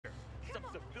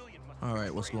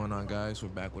Alright, what's going on, guys? We're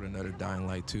back with another Dying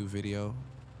Light 2 video.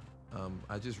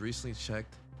 I just recently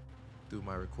checked through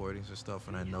my recordings and stuff,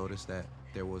 and I noticed that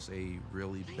there was a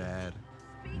really bad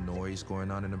noise going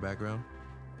on in the background,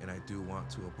 and I do want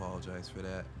to apologize for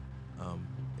that.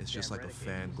 It's just like a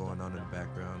fan going on in the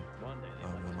background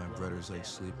when my brother's like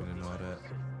sleeping and all that.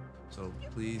 So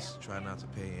please try not to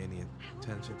pay any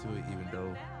attention to it, even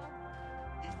though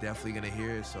he's definitely gonna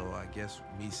hear it. So I guess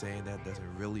me saying that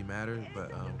doesn't really matter,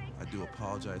 but I do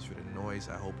apologize for the noise.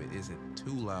 I hope it isn't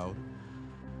too loud.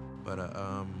 But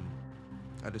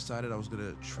I decided I was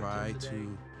gonna try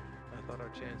to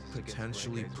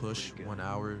potentially push 1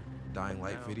 hour Dying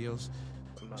Light videos,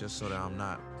 just so that I'm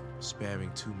not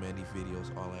spamming too many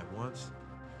videos all at once.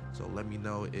 So let me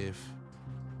know if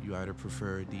you either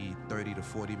prefer the 30 to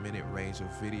 40 minute range of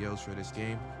videos for this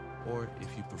game, or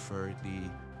if you prefer the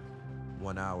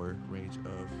 1 hour range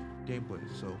of gameplay.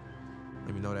 So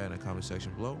let me know that in the comment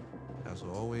section below. As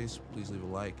always, please leave a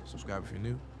like, subscribe if you're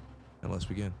new, and let's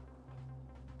begin.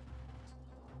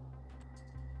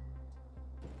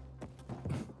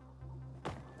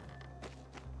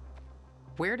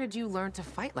 Where did you learn to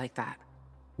fight like that?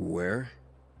 Where?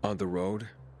 On the road?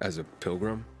 As a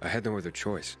pilgrim? I had no other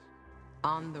choice.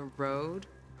 On the road?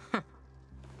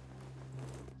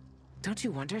 Don't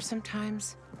you wonder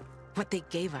sometimes what they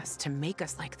gave us to make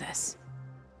us like this?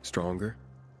 Stronger?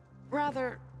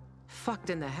 Rather, fucked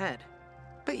in the head.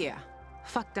 But yeah,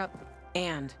 fucked up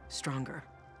and stronger.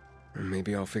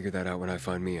 Maybe I'll figure that out when I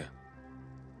find Mia.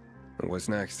 What's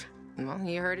next? Well,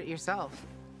 you heard it yourself.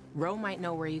 Ro might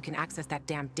know where you can access that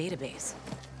damn database.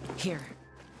 Here,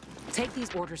 take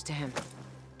these orders to him.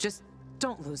 Just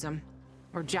don't lose them,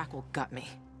 or Jack will gut me.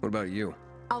 What about you?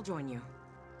 I'll join you.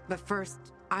 But first,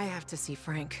 I have to see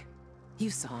Frank. You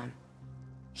saw him.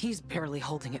 He's barely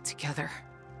holding it together.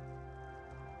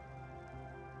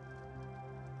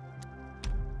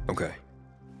 Okay.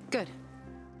 Good.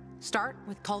 Start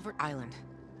with Culvert Island.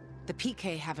 The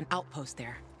PK have an outpost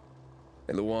there.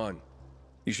 Hey, Luan.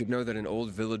 You should know that in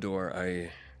Old Villador,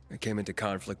 I came into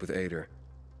conflict with Ader.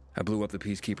 I blew up the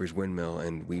Peacekeeper's windmill,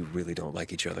 and we really don't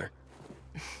like each other.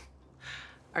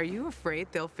 Are you afraid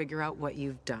they'll figure out what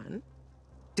you've done?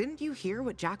 Didn't you hear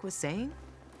what Jack was saying?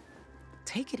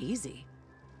 Take it easy.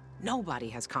 Nobody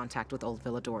has contact with Old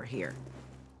Villador here.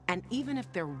 And even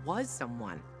if there was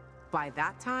someone, by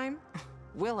that time,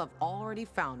 we'll have already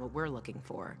found what we're looking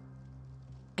for.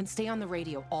 And stay on the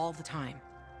radio all the time.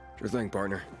 Sure thing,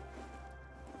 partner.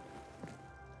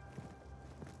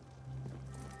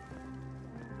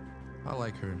 I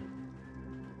like her.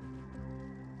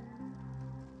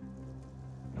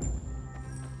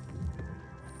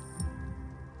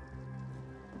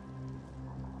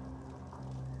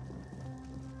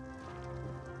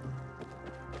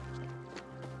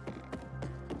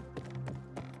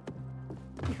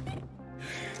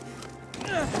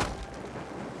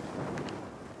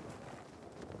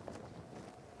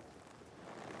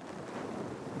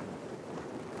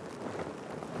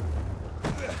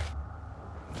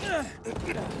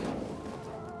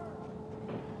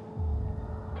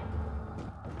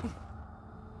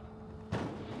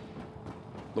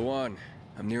 Luan,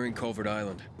 I'm nearing Culvert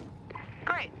Island.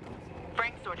 Great.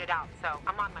 Frank sorted out, so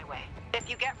I'm on my way. If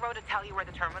you get Ro to tell you where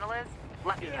the terminal is,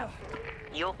 let me know.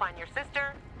 You'll find your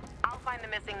sister, I'll find the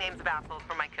missing names of assholes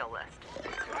from my kill list.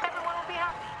 Everyone will be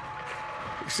happy.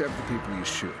 Except the people you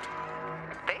shoot.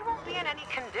 They won't be in any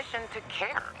condition to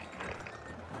care.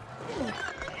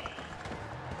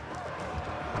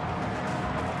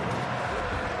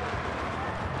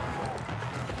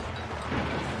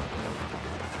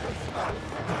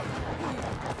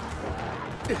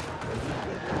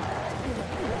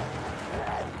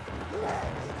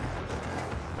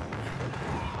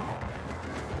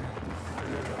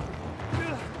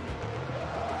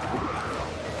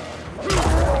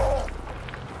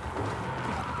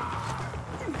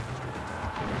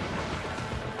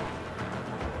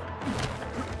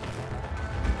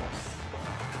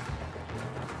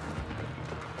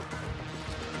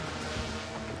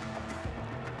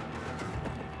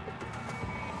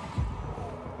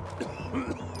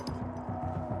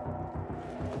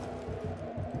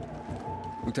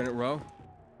 Lieutenant Rowe?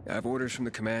 I have orders from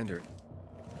the commander.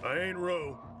 I ain't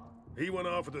Rowe. He went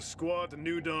off with a squad to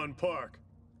New Dawn Park.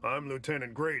 I'm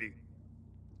Lieutenant Grady.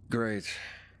 Great.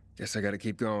 Guess I gotta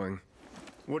keep going.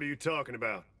 What are you talking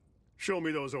about? Show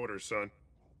me those orders, son.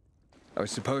 I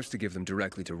was supposed to give them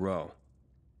directly to Rowe.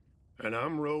 And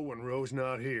I'm Rowe when Rowe's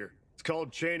not here. It's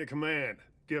called chain of command.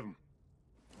 Give him.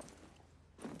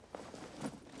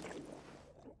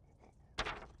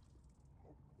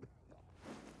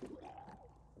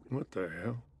 What the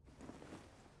hell?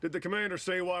 Did the commander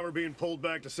say why we're being pulled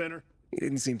back to center? He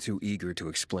didn't seem too eager to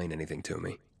explain anything to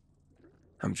me.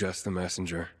 I'm just the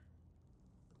messenger.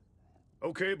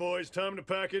 Okay, boys, time to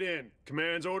pack it in.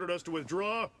 Command's ordered us to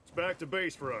withdraw. It's back to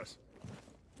base for us.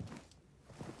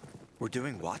 We're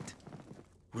doing what?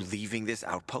 We're leaving this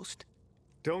outpost?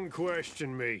 Don't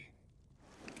question me.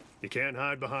 You can't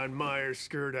hide behind Myers'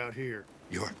 skirt out here.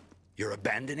 You're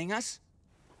abandoning us?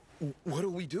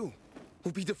 What'll we do?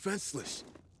 We'll be defenseless.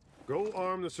 Go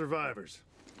arm the survivors.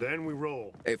 Then we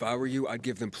roll. If I were you, I'd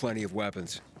give them plenty of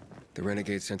weapons. The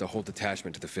Renegades sent a whole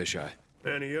detachment to the fisheye.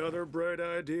 Any other bright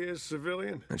ideas,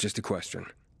 civilian? Just a question.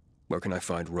 Where can I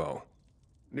find Rowe?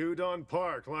 New Dawn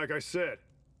Park, like I said.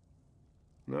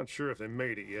 Not sure if they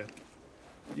made it yet.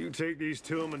 You take these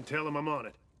to him and tell him I'm on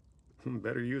it.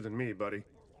 Better you than me, buddy.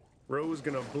 Rowe's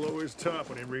gonna blow his top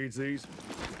when he reads these.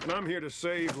 And I'm here to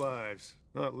save lives,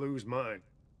 not lose mine.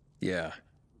 Yeah.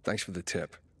 Thanks for the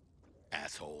tip.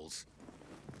 Assholes.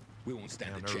 We won't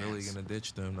stand a I'm chance. not really gonna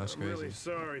ditch them. That's I'm crazy. really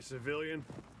sorry, civilian,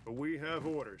 but we have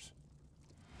orders.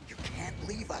 You can't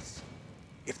leave us.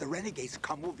 If the renegades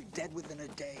come, we'll be dead within a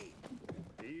day.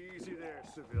 Easy there,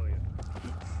 civilian.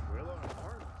 Will our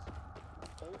armies,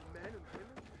 old men and women?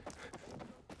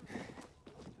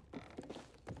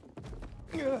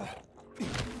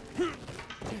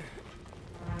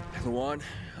 Lawan,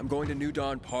 I'm going to New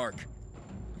Dawn Park.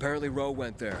 Apparently Rowe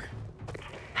went there.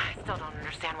 I still don't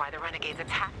understand why the Renegades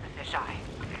attacked the fisheye.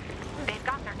 They've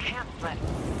got their camps, but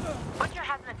Butcher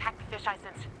hasn't attacked the fisheye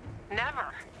since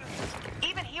never.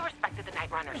 Even he respected the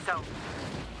Night Runner, so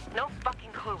no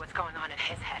fucking clue what's going on in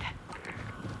his head.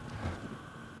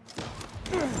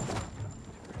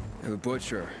 The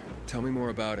Butcher. Tell me more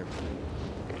about him.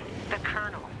 The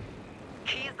Colonel.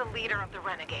 He's the leader of the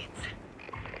Renegades.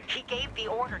 He gave the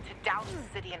order to douse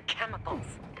the city in chemicals.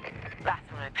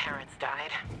 That's when my parents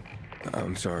died.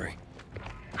 I'm sorry.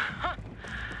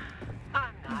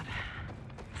 I'm not.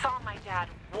 Saw my dad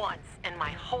once in my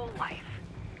whole life.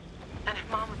 And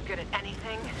if Mom was good at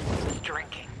anything, it was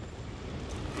drinking.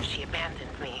 She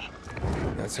abandoned me.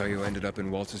 That's how you ended up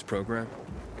in Waltz's program?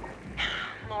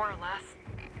 More or less.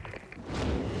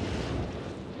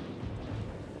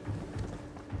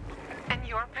 And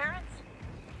your parents?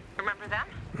 Remember them?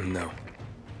 No.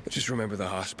 I just remember the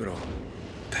hospital.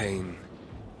 Pain.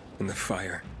 And the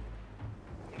fire.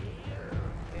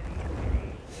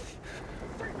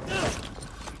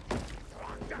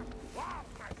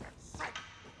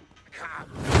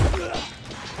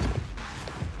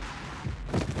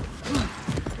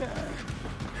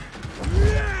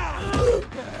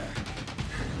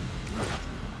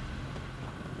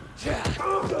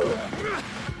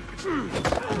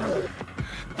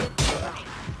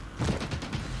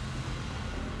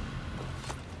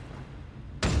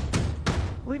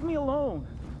 Leave me alone,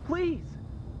 please.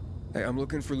 Hey, I'm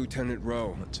looking for Lieutenant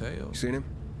Rowe. Mateo. You seen him?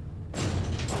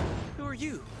 Who are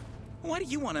you? Why do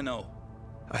you want to know?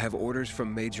 I have orders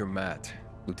from Major Matt.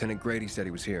 Lieutenant Grady said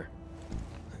he was here.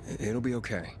 It'll be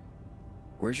okay.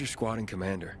 Where's your squad and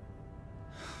commander?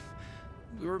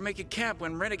 We were making camp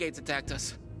when renegades attacked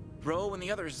us. Rowe and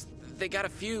the others, they got a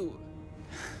few.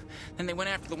 Then they went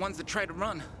after the ones that tried to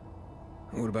run.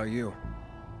 What about you?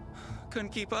 Couldn't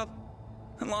keep up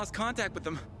and lost contact with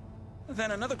them.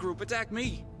 Then another group attacked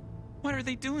me. What are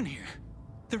they doing here?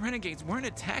 The renegades weren't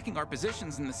attacking our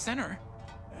positions in the center.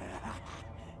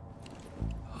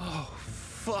 Oh,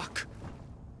 fuck.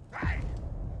 Hey!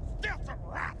 Still some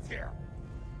rats here!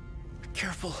 Be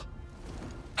careful.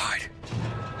 Hide.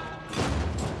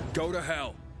 Go to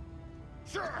hell.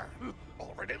 Sure!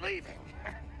 Already leaving.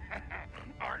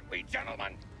 Aren't we,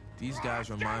 gentlemen? These guys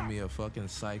remind me of fucking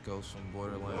psychos from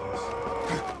Borderlands.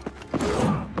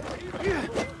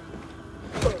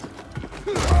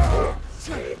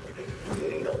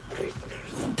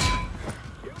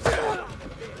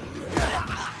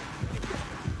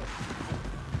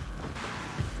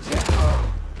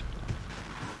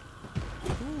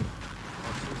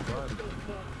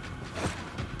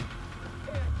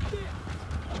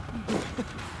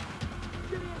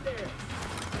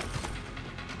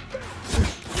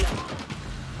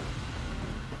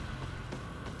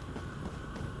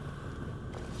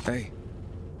 Hey.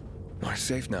 We're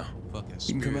safe now. Fucking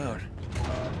You can come spirit.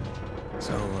 out.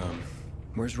 So,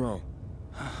 where's Rowe?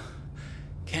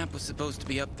 Camp was supposed to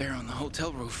be up there on the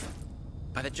hotel roof,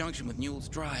 by the junction with Newell's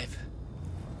Drive.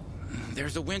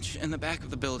 There's a winch in the back of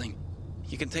the building.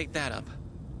 You can take that up.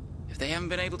 If they haven't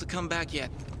been able to come back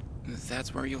yet,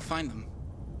 that's where you'll find them.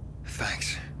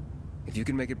 Thanks. If you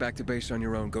can make it back to base on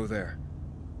your own, go there.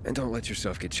 And don't let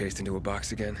yourself get chased into a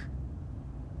box again.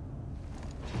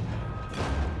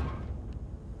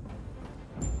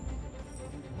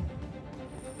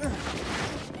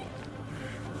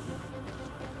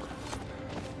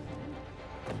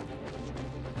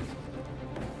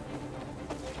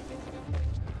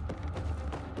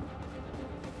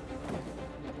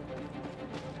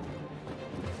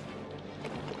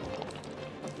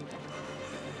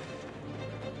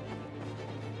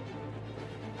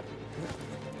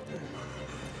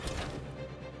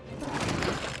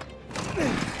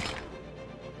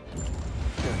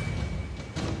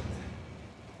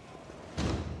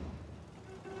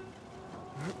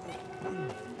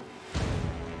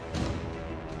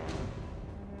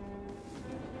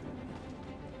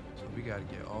 We gotta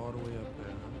get all the way up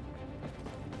there.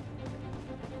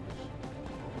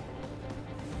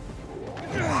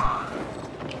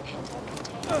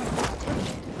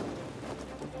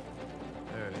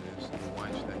 There it is, the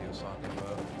winch that he was talking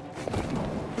about.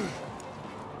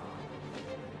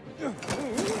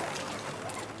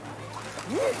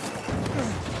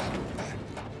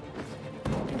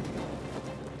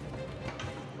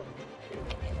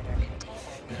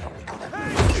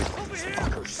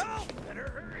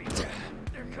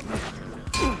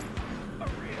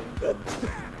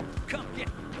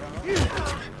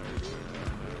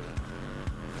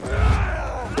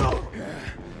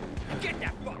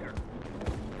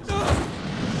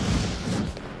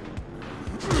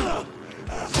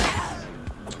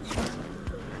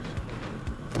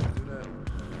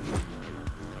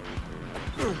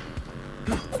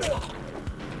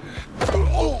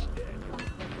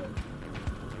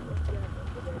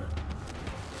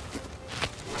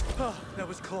 That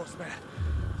was close, man.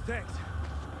 Thanks.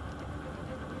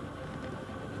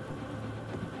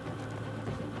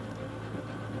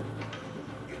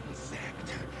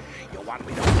 You want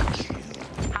me to punch you?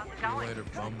 How's it going? Later,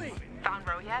 bum. Found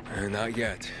Ro yet? Not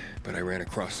yet, but I ran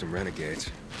across some renegades.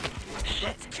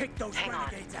 Let's kick those Hang on.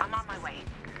 renegades out. I'm on my way.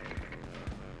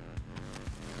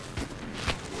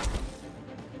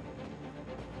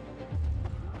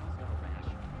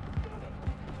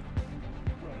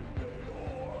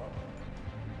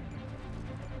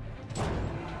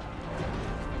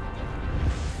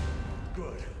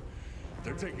 Good.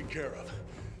 They're taken care of.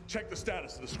 Check the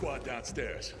status of the squad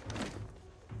downstairs.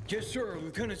 Yes, sir,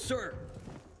 Lieutenant, sir.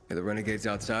 Are the renegades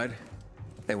outside?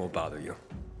 They won't bother you.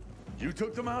 You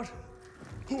took them out?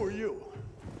 Who are you?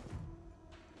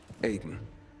 Aiden,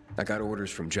 I got orders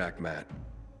from Jack Matt.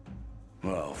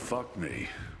 Well, fuck me.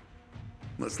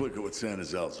 Let's look at what Santa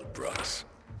Zelza brought us.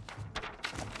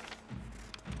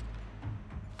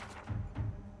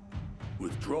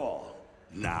 Withdrawal?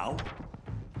 Now?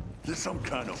 This some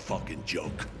kind of fucking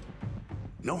joke.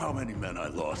 Know how many men I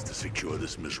lost to secure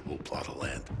this miserable plot of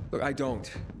land? Look, I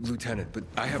don't, Lieutenant, but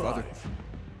I have other...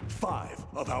 Five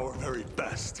of our very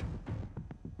best.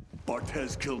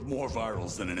 Bartez killed more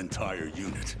virals than an entire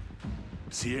unit.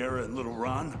 Sierra and Little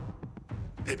Ron,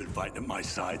 they've been fighting at my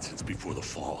side since before the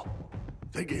fall.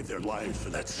 They gave their lives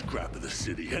for that scrap of the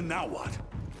city, and now what?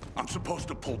 I'm supposed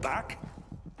to pull back?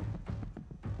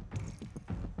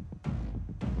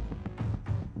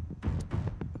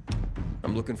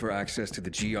 I'm looking for access to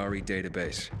the GRE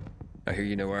database. I hear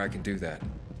you know where I can do that.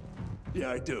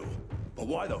 Yeah, I do. But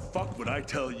why the fuck would I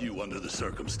tell you under the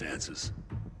circumstances?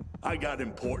 I got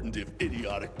important, if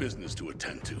idiotic, business to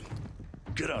attend to.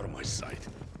 Get out of my sight.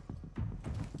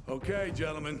 Okay,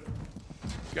 gentlemen.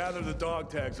 Gather the dog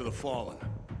tags of the fallen.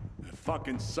 It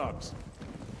fucking sucks.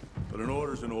 But an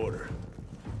order's an order.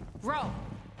 Ro,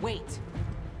 wait.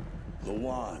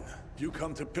 Lawan, you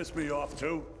come to piss me off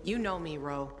too? You know me,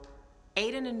 Ro.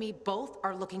 Aiden and me both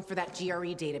are looking for that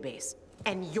GRE database.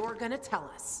 And you're gonna tell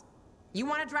us. You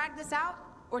wanna drag this out?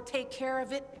 Or take care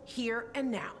of it here and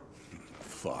now?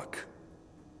 Fuck.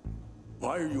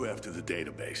 Why are you after the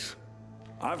database?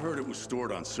 I've heard it was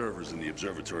stored on servers in the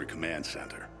Observatory Command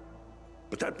Center.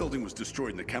 But that building was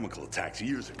destroyed in the chemical attacks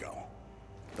years ago.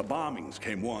 The bombings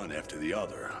came one after the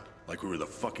other, like we were the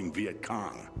fucking Viet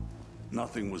Cong.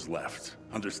 Nothing was left.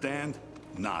 Understand?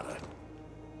 Nada.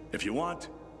 If you want,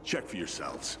 check for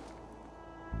yourselves.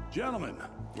 Gentlemen,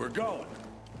 we're going.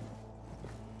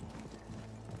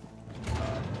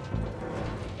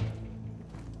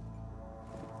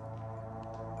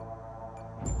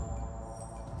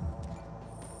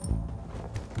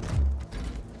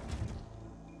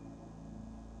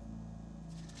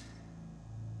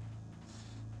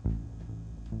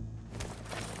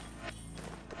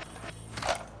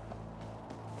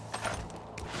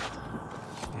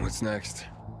 What's next?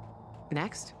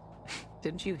 Next?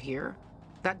 Didn't you hear?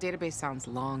 That database sounds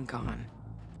long gone.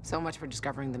 So much for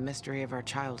discovering the mystery of our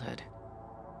childhood.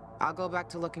 I'll go back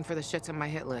to looking for the shits on my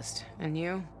hit list. And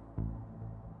you?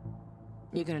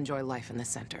 You can enjoy life in the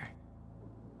center.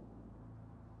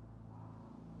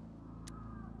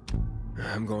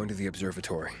 I'm going to the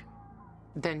observatory.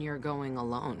 Then you're going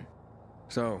alone.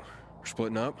 So, we're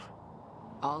splitting up?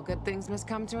 All good things must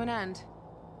come to an end.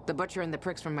 The butcher and the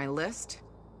pricks from my list,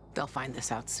 they'll find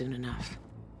this out soon enough.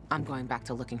 I'm going back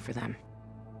to looking for them.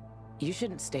 You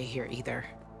shouldn't stay here either.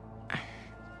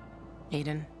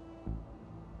 Aiden,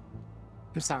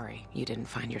 I'm sorry you didn't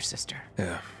find your sister.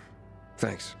 Yeah,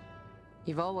 thanks.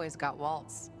 You've always got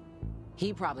Waltz.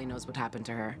 He probably knows what happened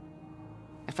to her.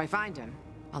 If I find him,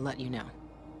 I'll let you know.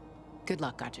 Good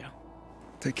luck, Gajo.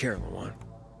 Take care, Lawan.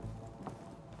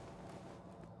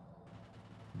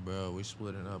 Bro, we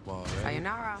splitting up already.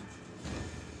 Sayonara.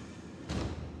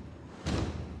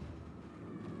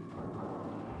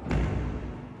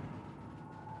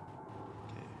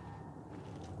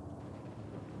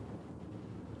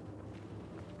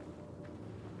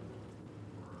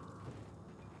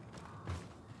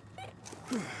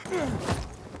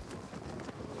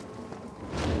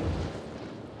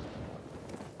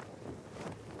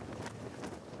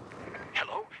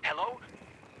 Hello? Hello?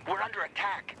 We're under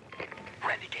attack.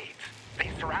 Renegades.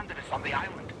 They surrounded us on the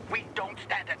island. We don't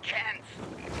stand a chance.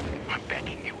 I'm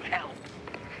begging you, help.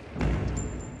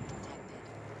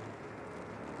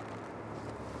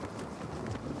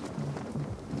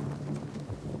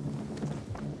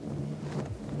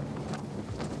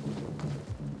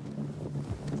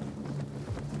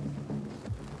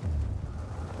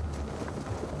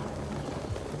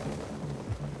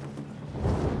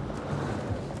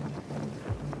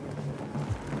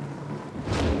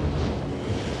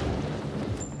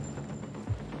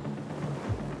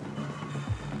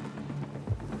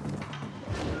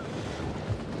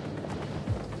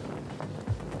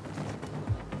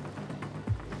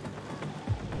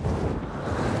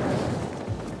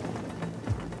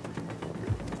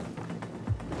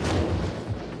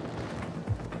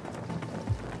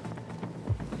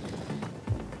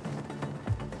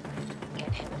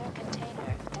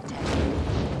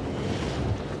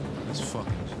 This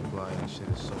fucking gliding shit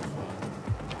is so fun.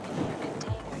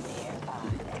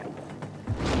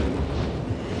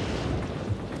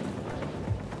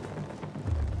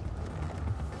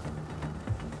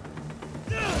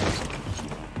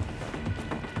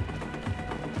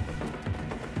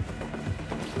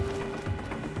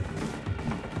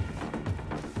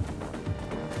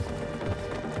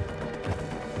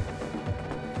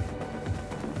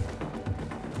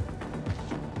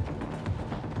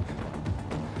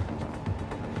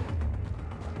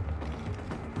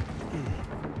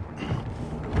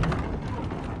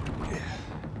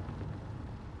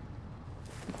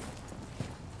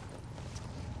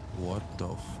 What the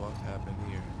fuck happened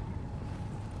here?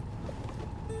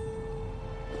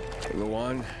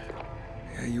 Luan,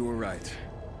 yeah, you were right.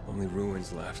 Only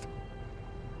ruins left.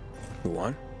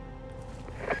 Luan?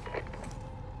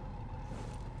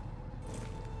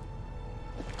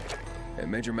 Hey,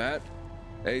 Major Matt?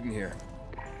 Aiden here.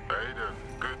 Aiden,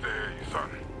 good to hear you, son.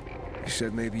 You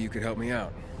said maybe you could help me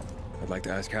out. I'd like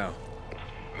to ask how.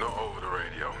 Not over the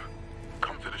radio.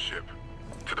 Come to the ship.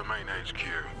 To the main HQ.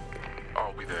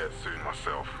 I'll be there soon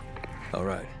myself. All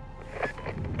right.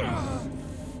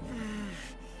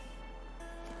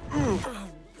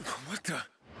 What the?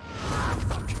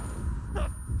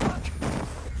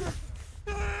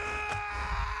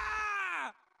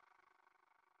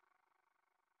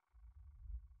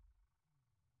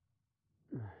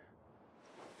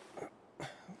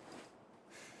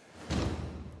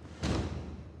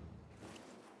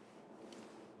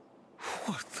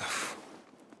 What the?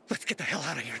 Let's get the hell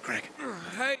out of here, Greg.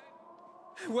 Hey!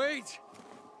 Wait!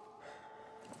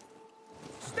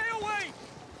 Stay away!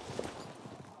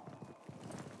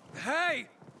 Hey!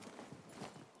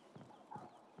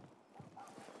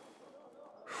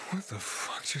 What the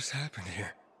fuck just happened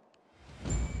here?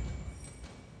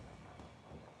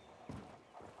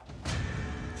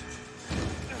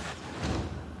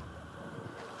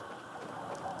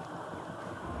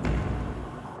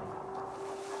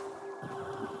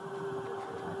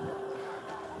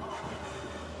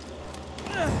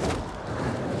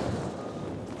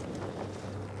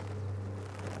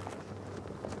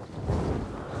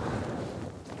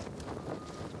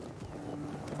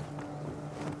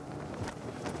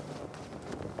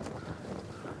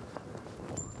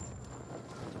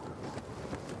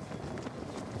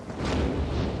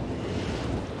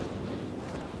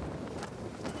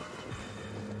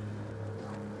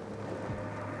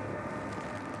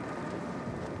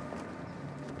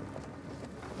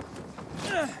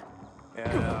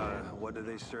 And what did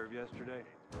they serve yesterday?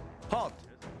 Halt!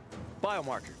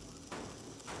 Biomarker.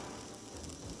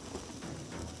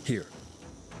 Here.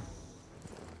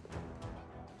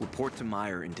 Report to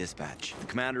Meyer in dispatch. The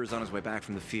commander is on his way back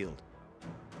from the field.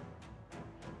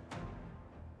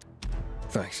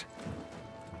 Thanks.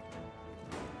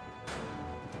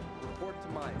 Report to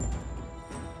Meyer.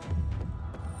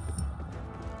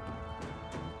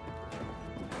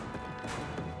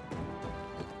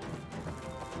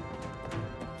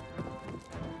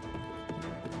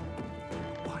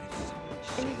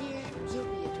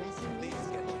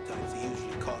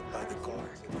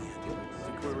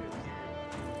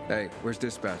 Hey, where's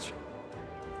dispatch?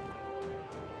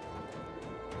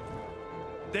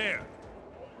 There.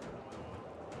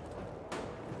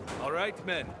 All right,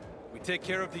 men. We take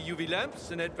care of the UV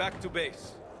lamps and head back to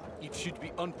base. It should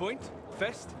be on point,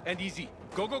 fast, and easy.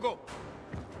 Go, go, go!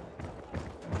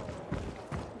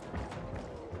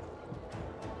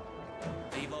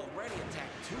 They've already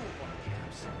attacked 2 of our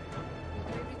camps.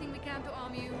 We'll do everything we can to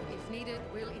arm you. If needed,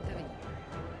 we'll intervene.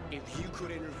 If you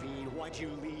could intervene, why'd you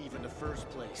leave in the first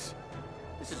place?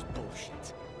 This is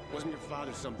bullshit. Wasn't your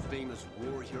father some famous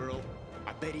war hero?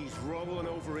 I bet he's rolling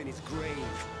over in his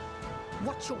grave.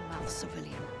 Watch your mouth,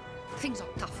 civilian. Things are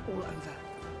tough all over.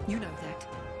 You know that.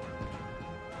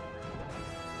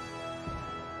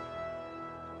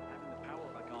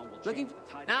 Looking...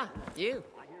 Ah, you.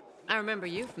 I remember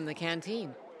you from the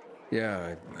canteen.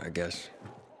 Yeah, I guess.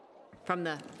 From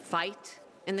the fight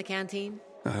in the canteen?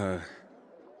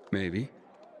 Maybe.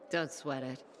 Don't sweat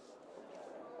it.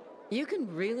 You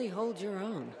can really hold your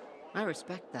own. I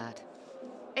respect that.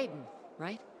 Aiden,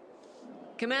 right?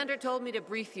 Commander told me to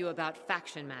brief you about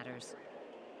faction matters.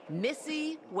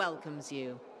 Missy welcomes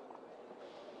you.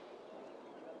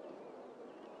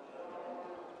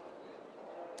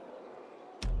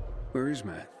 Where is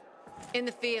Matt? In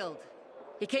the field.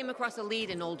 He came across a lead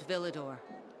in Old Villador.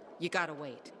 You gotta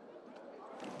wait.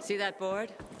 See that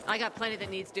board? I got plenty that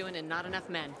needs doing and not enough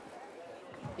men.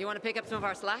 You want to pick up some of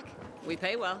our slack? We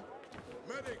pay well.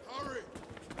 Medic, hurry!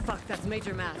 Fuck, that's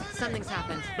Major Matt. Something's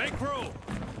happened. Make room!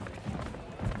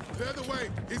 Clear the way!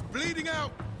 He's bleeding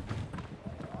out!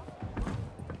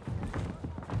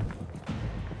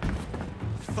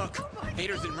 Fuck!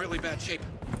 Hader's in really bad shape.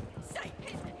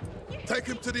 Take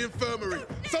him to the infirmary!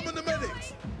 Summon the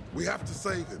medics! We have to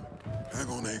save him. Hang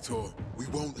on, Aitor. We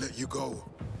won't let you go.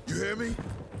 You hear me?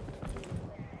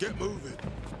 Get moving.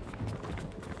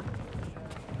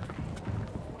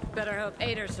 Better hope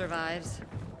Ader survives.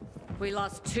 We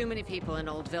lost too many people in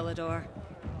Old Villador.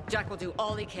 Jack will do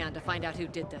all he can to find out who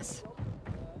did this.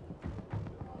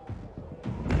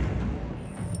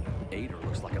 Ader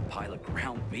looks like a pile of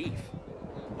ground beef.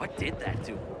 What did that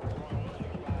to him?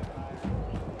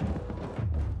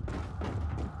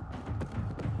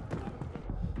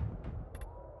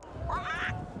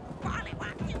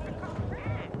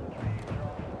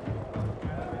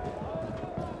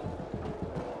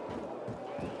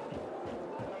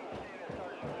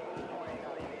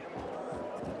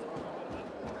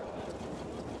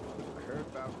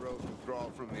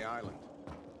 From the island.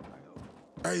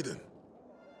 Aiden.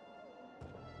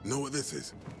 Know what this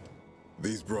is?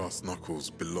 These brass knuckles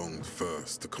belonged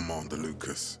first to Commander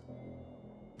Lucas.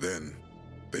 Then,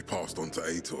 they passed on to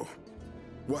Aitor.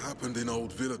 What happened in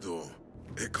Old Villador,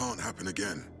 it can't happen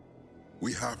again.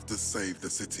 We have to save the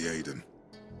city, Aiden.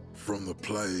 From the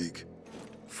plague,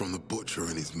 from the Butcher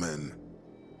and his men.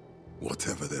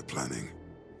 Whatever they're planning.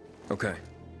 Okay.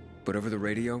 But over the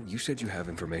radio, you said you have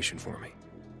information for me.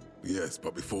 Yes,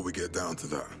 but before we get down to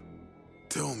that,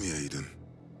 tell me, Aiden,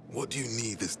 what do you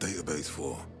need this database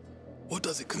for? What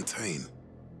does it contain?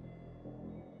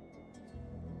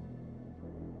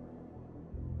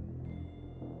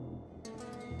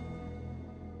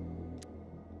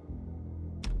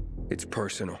 It's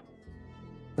personal.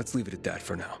 Let's leave it at that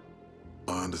for now.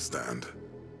 I understand.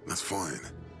 That's fine.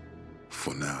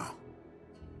 For now.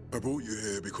 I brought you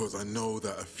here because I know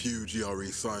that a few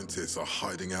GRE scientists are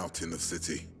hiding out in the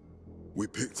city. We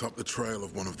picked up the trail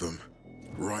of one of them,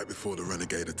 right before the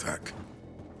Renegade attack.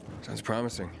 Sounds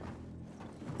promising.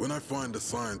 When I find a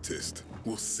scientist,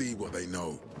 we'll see what they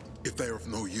know. If they're of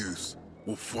no use,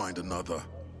 we'll find another,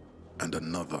 and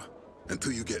another,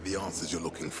 until you get the answers you're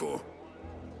looking for.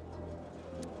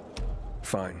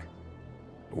 Fine.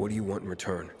 What do you want in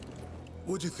return?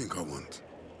 What do you think I want?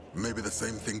 Maybe the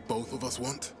same thing both of us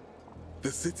want?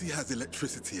 The city has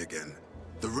electricity again.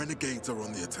 The Renegades are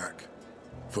on the attack.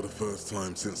 For the first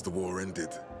time since the war ended,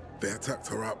 they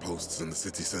attacked our outposts in the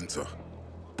city center.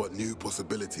 But new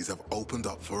possibilities have opened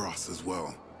up for us as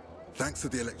well. Thanks to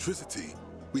the electricity,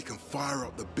 we can fire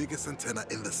up the biggest antenna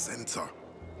in the center,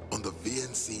 on the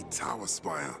VNC tower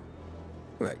spire.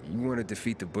 What, you want to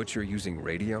defeat the Butcher using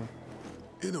radio?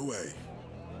 In a way.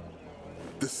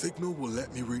 The signal will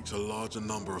let me reach a larger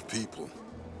number of people.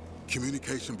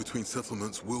 Communication between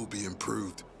settlements will be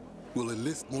improved. We'll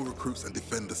enlist more recruits and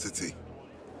defend the city.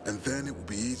 And then it will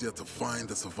be easier to find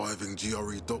the surviving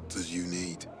GRE doctors you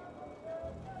need.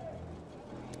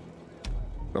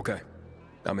 Okay,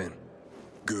 I'm in.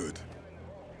 Good.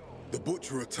 The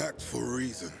Butcher attacked for a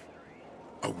reason.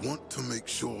 I want to make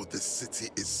sure this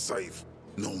city is safe,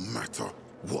 no matter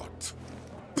what.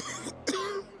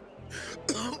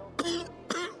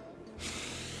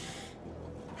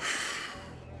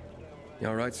 You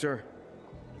all right, sir?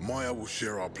 Maya will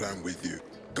share our plan with you.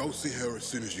 Go see her as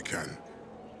soon as you can.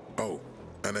 Oh,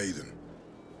 and Aiden,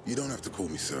 you don't have to call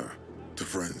me sir. To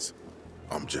friends,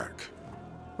 I'm Jack.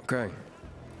 Okay.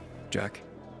 Jack?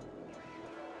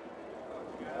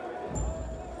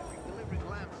 Delivering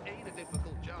lamps ain't a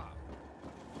difficult job.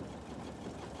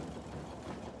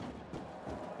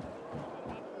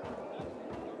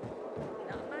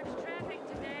 Not much traffic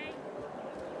today.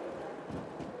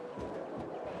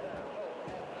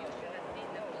 You should have seen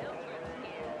the pilgrims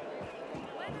here.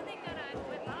 When are they gonna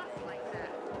whip us like that?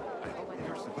 I hope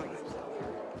Peter survives.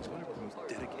 He's one of our most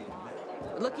dedicated men.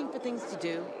 Looking for things to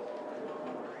do?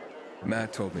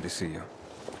 Matt told me to see you.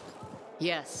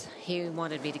 Yes, he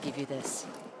wanted me to give you this.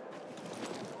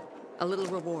 A little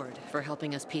reward for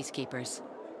helping us peacekeepers.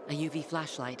 A UV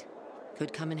flashlight.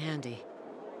 Could come in handy.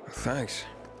 Thanks.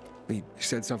 He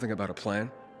said something about a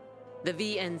plan? The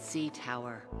VNC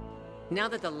tower. Now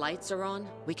that the lights are on,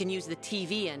 we can use the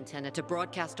TV antenna to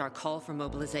broadcast our call for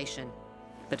mobilization.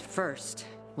 But first,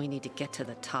 we need to get to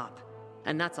the top.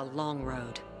 And that's a long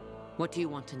road. What do you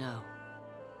want to know?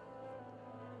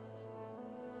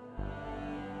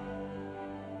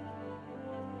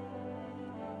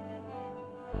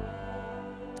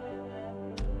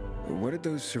 What did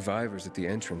those survivors at the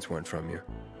entrance want from you?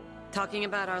 Talking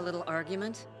about our little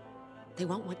argument? They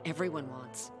want what everyone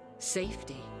wants.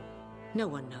 Safety. No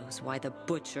one knows why the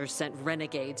Butcher sent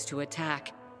renegades to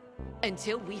attack.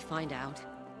 Until we find out,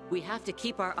 we have to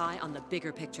keep our eye on the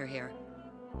bigger picture here.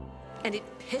 And it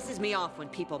pisses me off when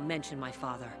people mention my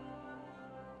father.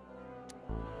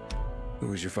 Who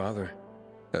was your father?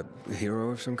 A hero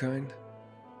of some kind?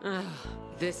 Ugh,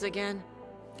 this again?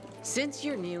 Since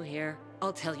you're new here,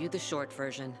 I'll tell you the short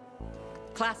version.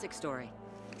 Classic story.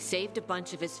 Saved a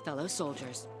bunch of his fellow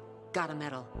soldiers. Got a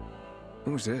medal.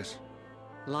 Who was this?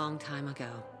 Long time ago.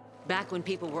 Back when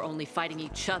people were only fighting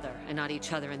each other and not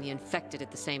each other and the infected at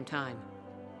the same time.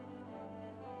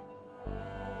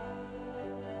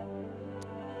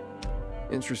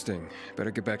 Interesting. Better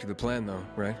get back to the plan, though,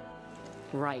 right?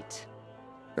 Right.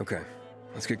 Okay,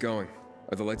 let's get going.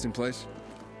 Are the lights in place?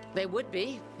 They would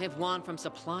be, if Juan from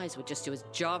Supplies would just do his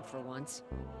job for once.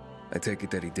 I take it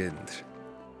that he didn't.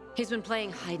 He's been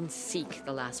playing hide-and-seek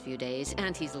the last few days,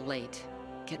 and he's late.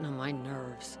 Getting on my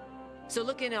nerves. So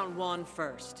look in on Juan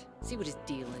first. See what his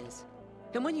deal is.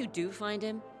 And when you do find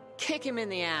him, kick him in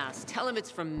the ass. Tell him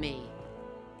it's from me.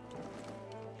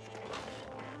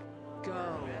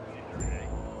 Go.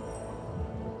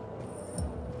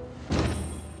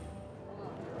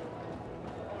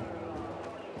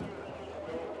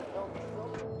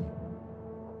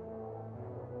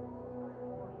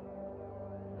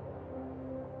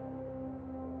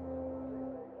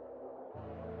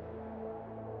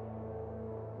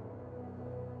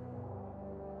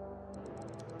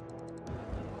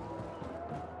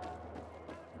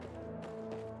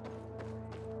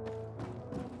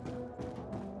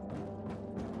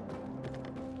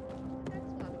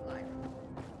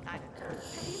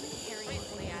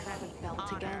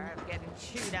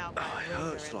 Chewed out by it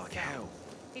hurts like hell.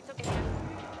 He took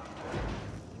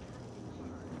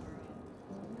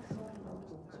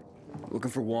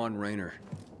Looking for Juan Raynor.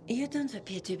 You don't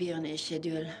appear to be on a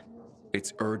schedule.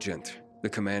 It's urgent. The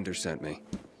commander sent me.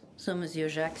 So Monsieur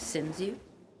Jacques sends you?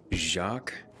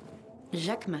 Jacques?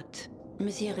 Jacques Mat.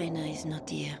 Monsieur Reyna is not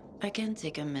here. I can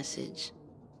take a message.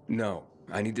 No,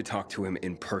 I need to talk to him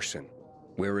in person.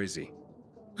 Where is he?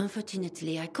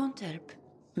 Unfortunately, I can't help.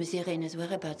 Monsieur Reyna's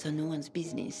whereabouts are no one's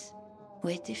business.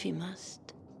 Wait if he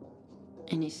must.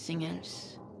 Anything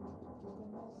else?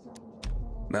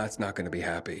 Matt's not gonna be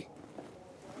happy.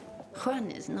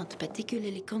 Juan is not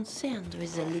particularly concerned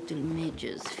with the little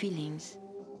major's feelings.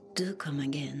 Do come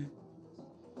again.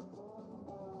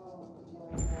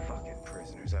 Fucking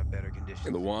prisoners have better conditions.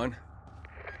 In the Juan?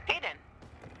 Aiden,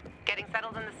 getting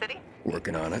settled in the city?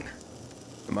 Working on it.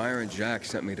 Meyer and Jack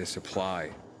sent me to Supply.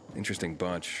 Interesting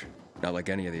bunch. Not like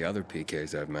any of the other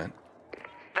PKs I've met.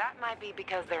 That might be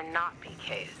because they're not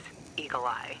PKs, Eagle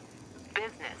Eye.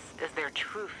 Business is their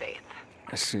true faith.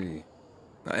 I see.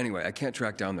 Anyway, I can't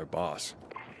track down their boss.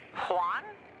 Juan?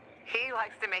 He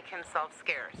likes to make himself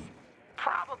scarce.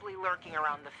 Probably lurking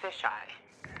around the fisheye.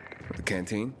 The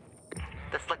canteen?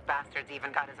 The slick bastard's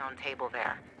even got his own table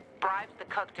there. Bribes the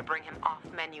cook to bring him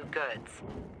off-menu goods.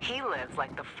 He lives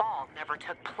like the fall never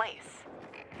took place.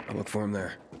 I'll look for him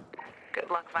there. Good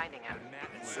luck finding him.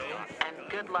 And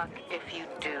good luck if you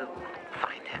do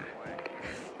find him.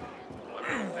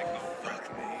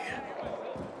 Fuck me.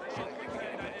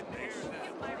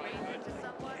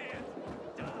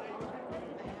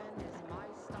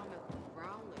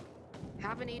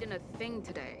 Haven't eaten a thing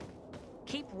today.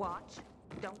 Keep watch,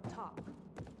 don't talk.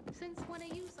 Since when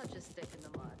are you such a stick in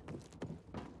the mud?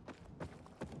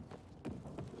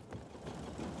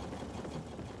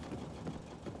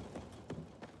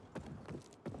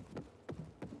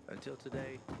 Until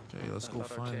today, Okay, let's I go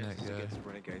thought our find that chances guy. against the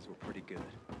Renegades were pretty good.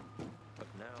 But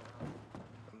now,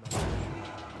 I'm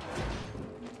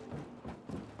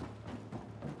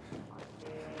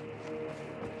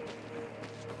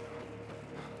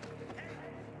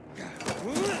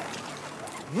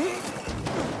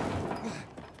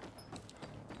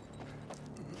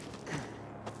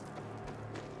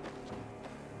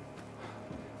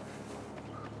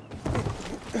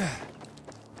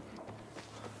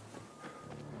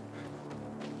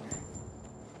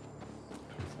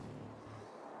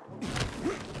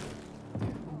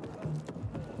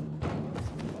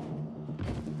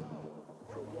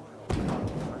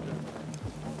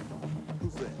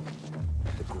Who's that?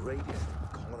 The greatest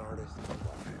con artist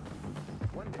alive.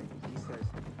 One day he says,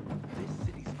 this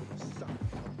city's gonna suck.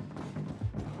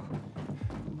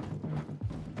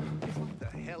 What the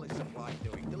hell is Supply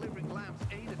doing? Delivering lamps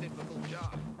ain't a difficult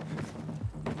job.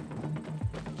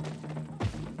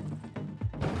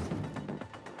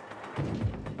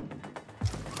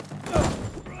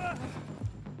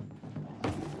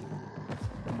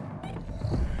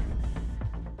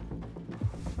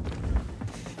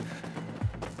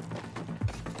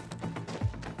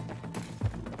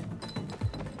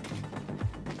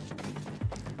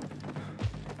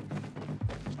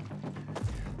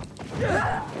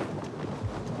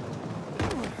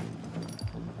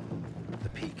 The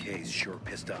PK's sure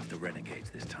pissed off the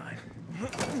Renegades this time.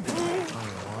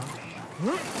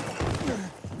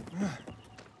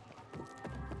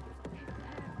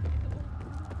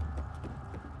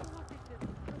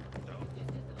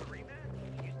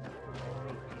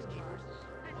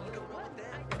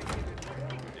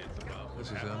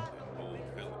 This is him.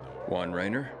 Juan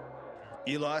Raynor?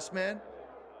 You lost, man?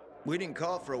 We didn't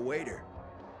call for a waiter.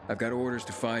 I've got orders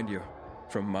to find you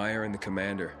from Meyer and the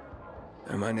commander.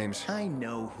 And my name's... I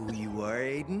know who you are,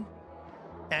 Aiden.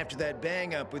 After that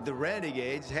bang-up with the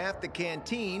Renegades, half the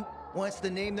canteen wants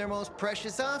to name their most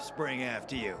precious offspring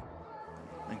after you.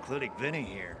 Including Vinny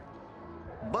here.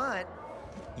 But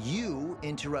you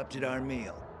interrupted our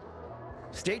meal.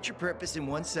 State your purpose in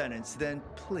one sentence, then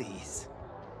please,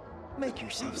 make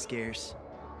yourself scarce.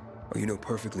 Oh, you know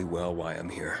perfectly well why I'm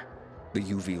here. The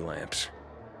UV lamps.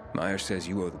 Meyer says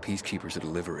you owe the Peacekeepers a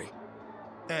delivery.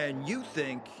 And you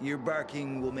think your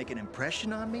barking will make an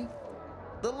impression on me?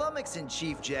 The Lummoxan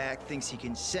Chief Jack thinks he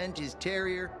can send his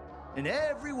terrier, and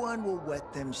everyone will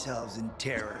wet themselves in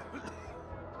terror.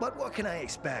 But what can I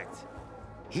expect?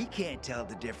 He can't tell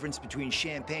the difference between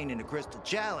champagne in a crystal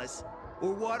chalice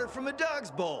or water from a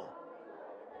dog's bowl.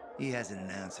 He hasn't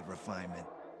an ounce of refinement.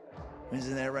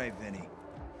 Isn't that right, Vinny?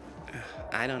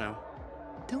 I don't know.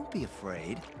 Don't be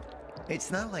afraid.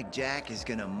 It's not like Jack is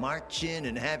gonna march in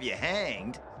and have you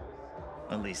hanged.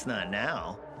 At least not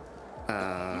now.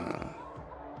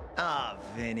 Ah,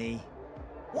 Vinny.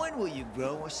 When will you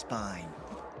grow a spine?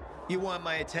 You want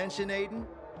my attention, Aiden?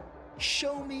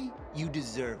 Show me you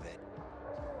deserve it.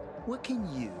 What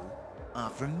can you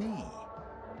offer me?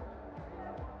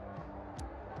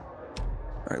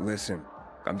 All right, listen.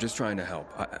 I'm just trying to help.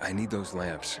 I need those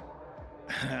lamps.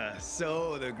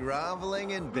 So the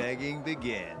groveling and begging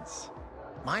begins.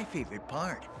 My favorite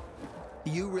part.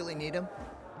 You really need him?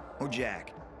 Or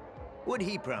Jack? What'd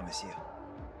he promise you?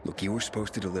 Look, you were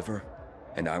supposed to deliver,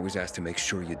 and I was asked to make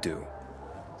sure you do.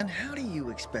 And how do you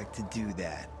expect to do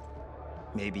that?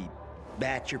 Maybe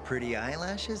bat your pretty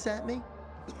eyelashes at me?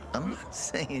 I'm not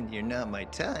saying you're not my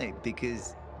type,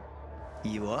 because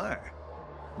you are.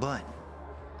 But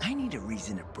I need a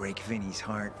reason to break Vinny's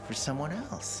heart for someone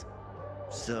else.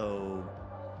 So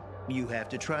you have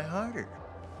to try harder.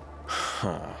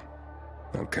 Huh.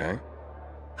 Okay.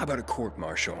 How about a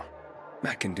court-martial?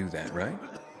 Matt can do that, right?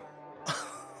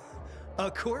 A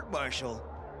court-martial?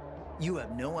 You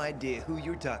have no idea who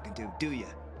you're talking to, do you?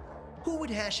 Who would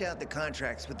hash out the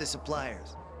contracts with the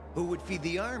suppliers? Who would feed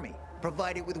the army,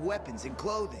 provide it with weapons and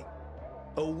clothing?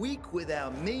 A week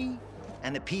without me,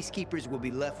 and the Peacekeepers will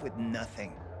be left with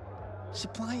nothing.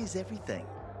 Supply is everything.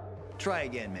 Try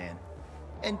again, man.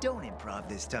 And don't improv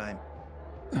this time.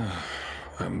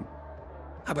 How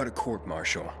about a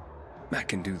court-martial? Matt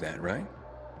can do that, right?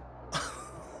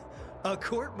 A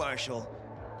court-martial?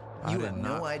 You have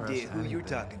no idea who you're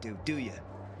talking to, do you?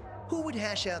 Who would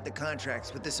hash out the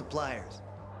contracts with the suppliers?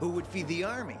 Who would feed the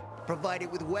army, provide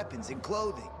it with weapons and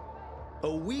clothing?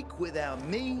 A week without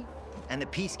me, and the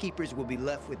Peacekeepers will be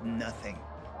left with nothing.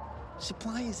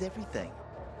 Supply is everything.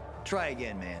 Try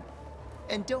again, man.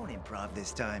 And don't improv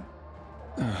this time.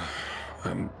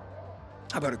 How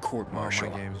about a court-martial?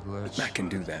 Oh, my game's glitched. Matt can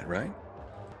do that, right?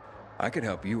 I could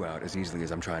help you out as easily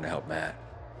as I'm trying to help Matt.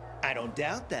 I don't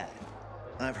doubt that.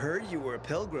 I've heard you were a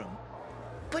pilgrim,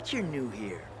 but you're new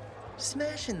here.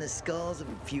 Smashing the skulls of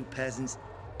a few peasants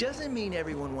doesn't mean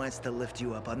everyone wants to lift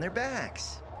you up on their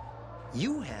backs.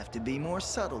 You have to be more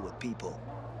subtle with people.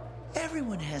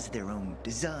 Everyone has their own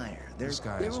desire, their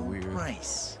own weird.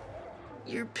 price.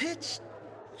 Your pitch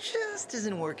just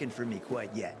isn't working for me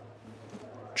quite yet.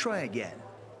 Try again.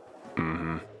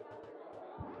 Mm-hmm.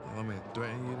 Let me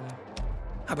threaten you then?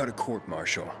 How about a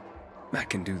court-martial?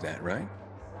 Matt can do that, right?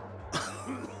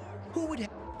 Who would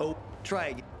Oh, try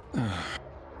again.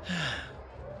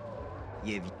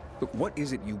 Look, what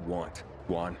is it you want,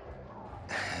 Juan?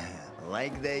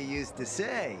 Like they used to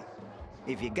say,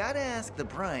 if you gotta ask the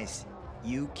price,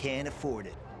 you can't afford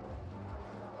it.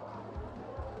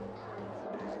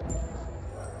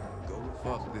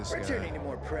 Fuck this guy. Returning to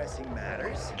more pressing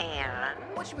matters. And?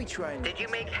 What should we try? Did you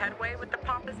make headway with the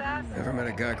pompous ass? Never met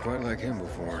a guy quite like him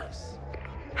before.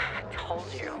 Told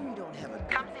you.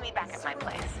 Come see me back at my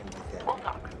place. We'll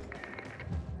talk.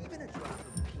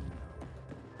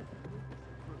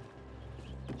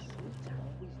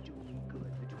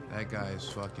 That guy is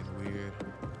fucking weird.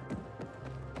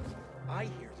 I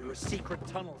hear there are secret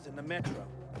tunnels in the metro,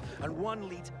 and one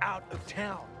leads out of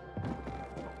town.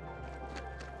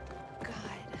 God,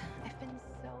 I've been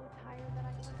so tired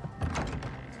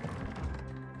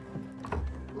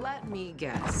that Let me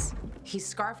guess. He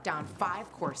scarfed down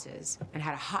 5 courses and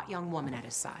had a hot young woman at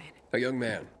his side. A young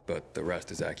man, but the rest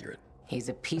is accurate. He's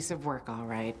a piece of work, all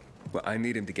right. Well, I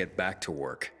need him to get back to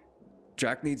work.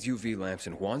 Jack needs UV lamps,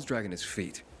 and Juan's dragging his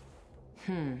feet.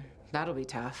 That'll be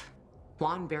tough.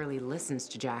 Juan barely listens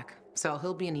to Jack, so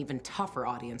he'll be an even tougher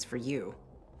audience for you.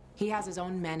 He has his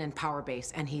own men and power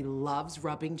base, and he loves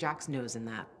rubbing Jack's nose in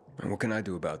that. And what can I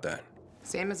do about that?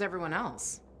 Same as everyone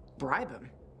else. Bribe him.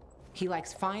 He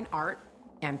likes fine art,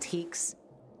 antiques,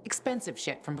 expensive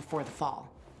shit from before the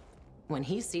fall. When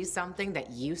he sees something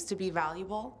that used to be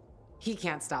valuable, he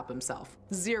can't stop himself.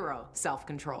 0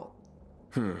 self-control.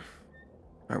 All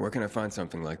right, where can I find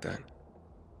something like that?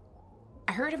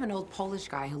 I heard of an old Polish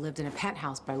guy who lived in a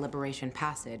penthouse by Liberation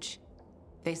Passage.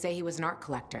 They say he was an art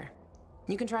collector.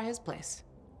 You can try his place.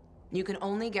 You can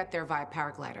only get there via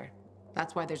paraglider.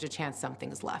 That's why there's a chance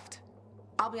something is left.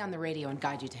 I'll be on the radio and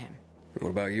guide you to him. What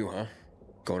about you, huh?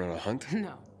 Going on a hunt?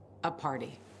 No, a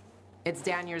party. It's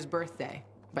Danier's birthday,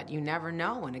 but you never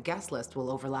know when a guest list will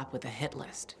overlap with a hit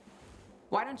list.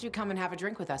 Why don't you come and have a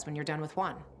drink with us when you're done with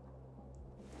one?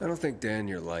 I don't think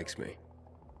Danier likes me.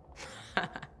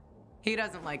 He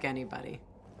doesn't like anybody.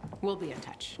 We'll be in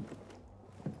touch.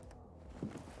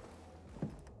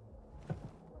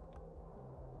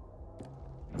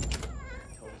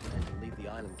 Told him to leave the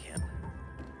island camp.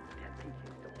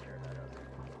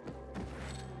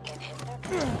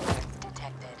 Inhibitor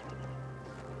detected.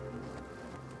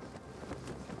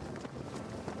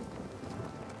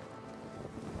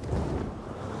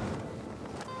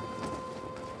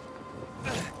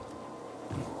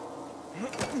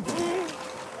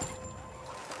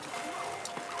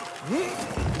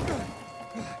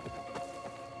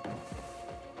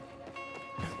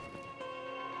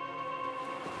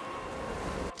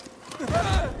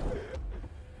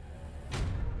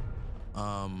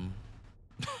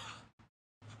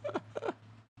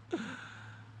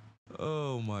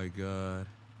 Oh my god.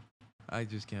 I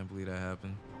just can't believe that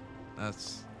happened.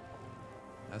 That's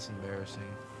embarrassing.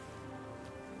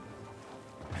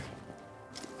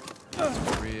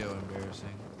 Real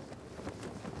embarrassing.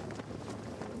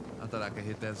 I thought I could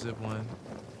hit that zip line.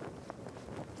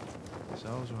 So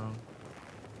I was wrong.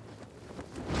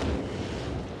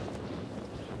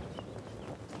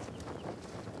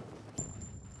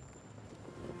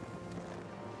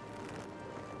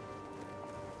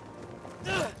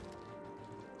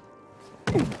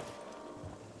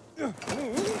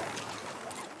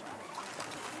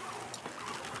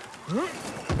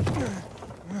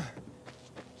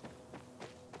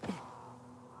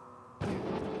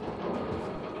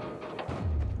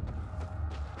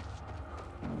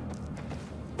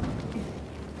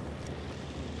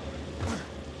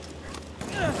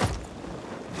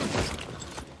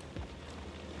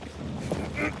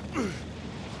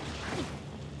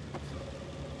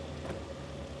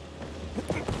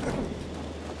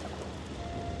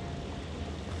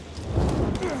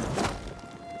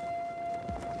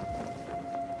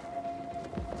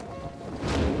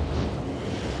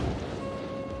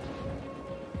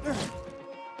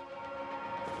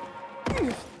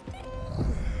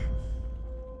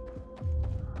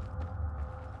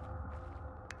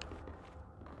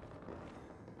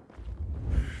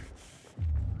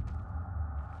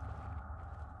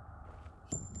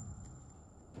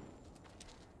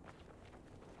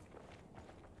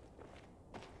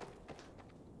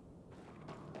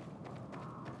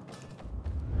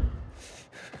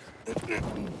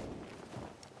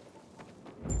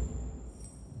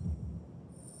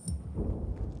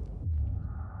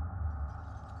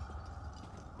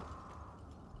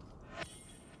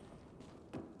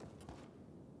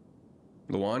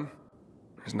 Luan?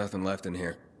 There's nothing left in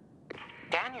here.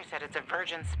 Daniel said it's a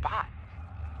virgin spot.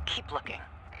 Keep looking.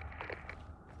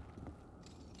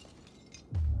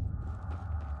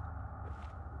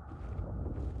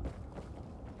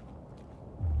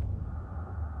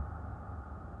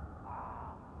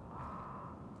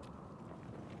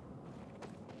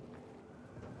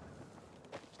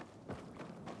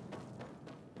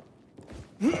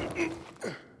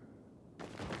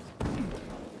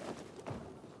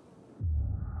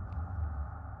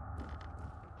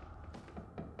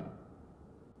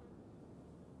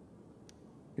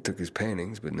 He took his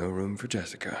paintings, but no room for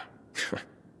Jessica.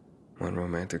 One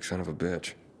romantic son of a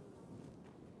bitch.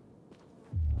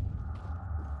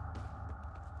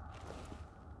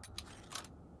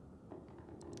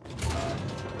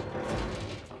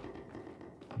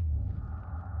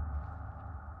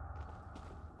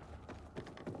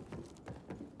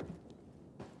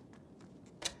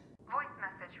 Voice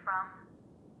message from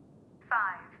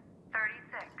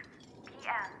 5:36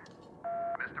 p.m.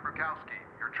 Mr. Bukowski,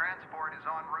 your transport is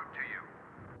en route to you.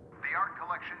 The art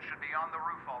collection should be on the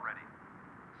roof already.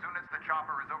 Soon as the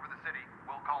chopper is over the city,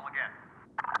 we'll call again.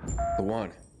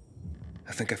 Luan,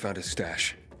 I think I found his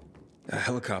stash. A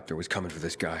helicopter was coming for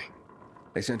this guy.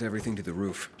 They sent everything to the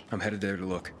roof. I'm headed there to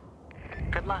look.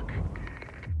 Good luck.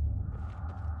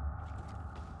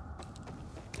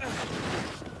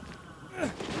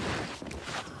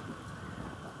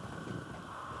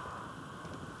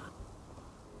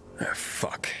 Ah,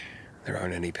 fuck. There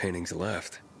aren't any paintings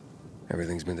left.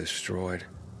 Everything's been destroyed.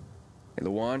 Hey,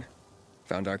 Luan?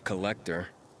 Found our collector,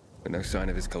 but no sign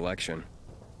of his collection.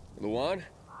 Luan?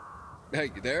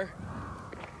 Hey, you there?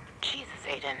 Jesus,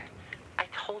 Aiden. I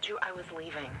told you I was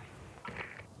leaving.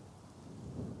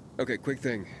 Okay, quick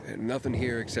thing. Nothing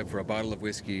here except for a bottle of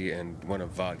whiskey and one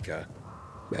of vodka.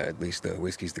 At least the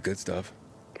whiskey's the good stuff.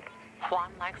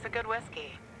 Juan likes a good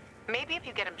whiskey. Maybe if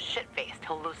you get him shit-faced,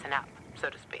 he'll loosen up, so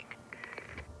to speak.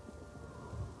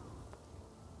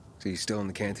 So he's still in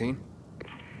the canteen?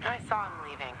 I saw him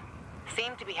leaving.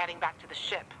 Seemed to be heading back to the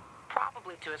ship.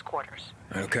 Probably to his quarters.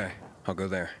 Okay, I'll go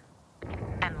there.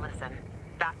 And listen,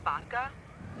 that vodka,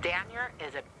 Daniel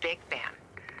is a big fan.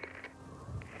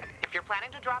 If you're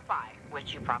planning to drop by,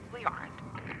 which you probably aren't,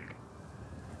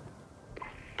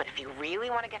 but if you really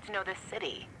want to get to know this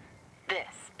city,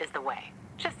 this is the way.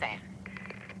 Just saying.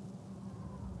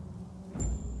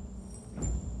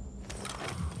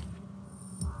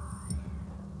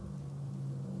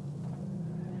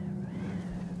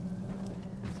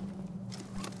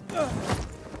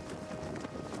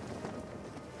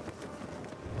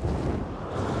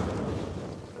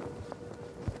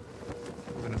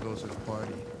 We're gonna go to the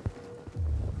party.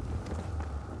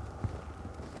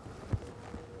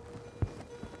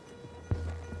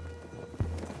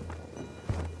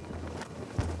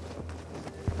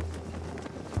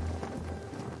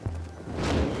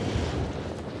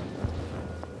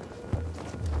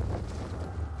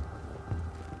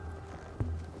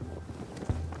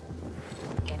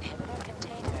 Inhibitor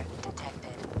container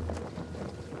detected.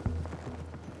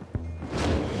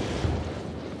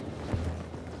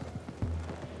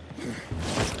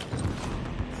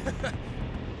 That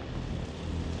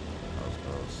was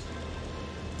close.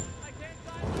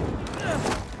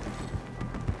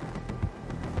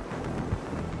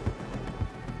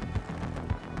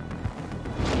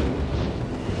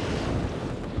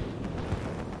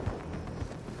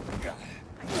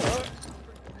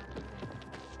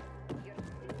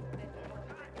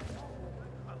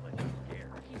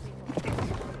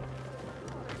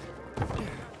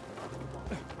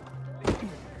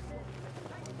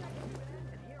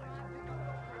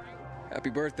 Happy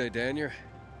birthday, Daniel.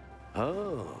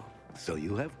 Oh, so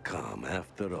you have come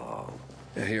after all.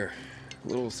 Here, a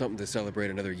little something to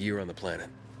celebrate another year on the planet.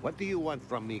 What do you want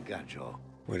from me, Gacho?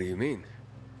 What do you mean?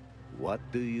 What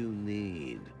do you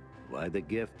need? Why the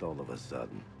gift all of a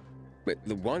sudden? But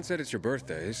Luan said it's your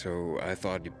birthday, so I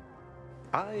thought you...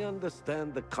 I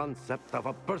understand the concept of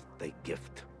a birthday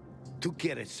gift. To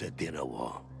get us a dinner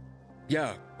wall.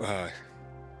 Yeah,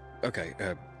 okay,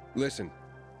 listen.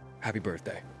 Happy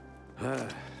birthday.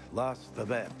 Lost the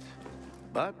bet.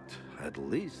 But at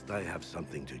least I have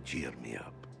something to cheer me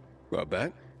up. A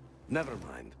bet? Never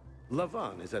mind.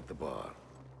 Lavon is at the bar.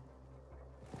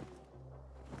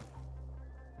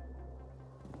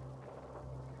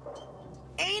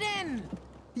 Aiden!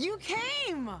 You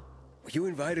came! You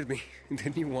invited me.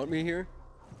 Didn't you want me here?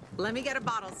 Let me get a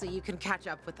bottle so you can catch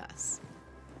up with us.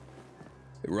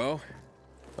 Ro?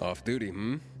 Off duty,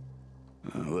 hmm?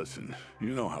 Listen, you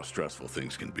know how stressful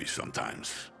things can be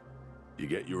sometimes. You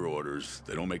get your orders,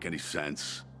 they don't make any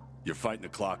sense. You're fighting the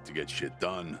clock to get shit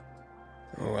done.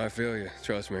 Oh, I feel you.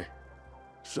 Trust me.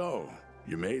 So,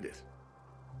 you made it.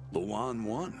 Lawan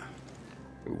won.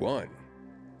 Who won?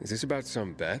 Is this about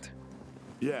some bet?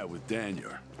 Yeah, with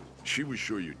Daniel. She was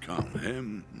sure you'd come.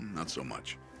 Him, not so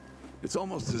much. It's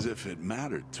almost as if it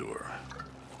mattered to her.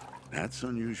 That's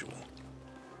unusual.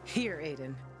 Here,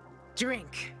 Aiden.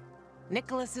 Drink.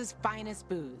 Nicholas's finest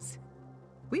booze.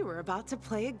 We were about to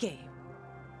play a game.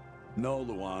 No,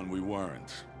 Luan, we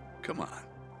weren't. Come on.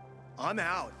 I'm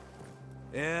out.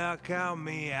 Yeah, count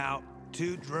me out.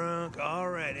 Too drunk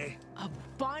already. A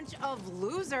bunch of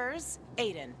losers.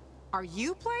 Aiden, are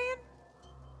you playing?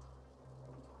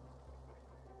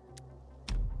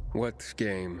 What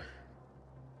game?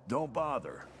 Don't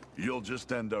bother. You'll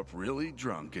just end up really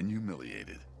drunk and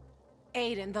humiliated.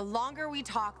 Aiden, the longer we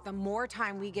talk, the more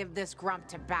time we give this grump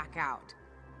to back out.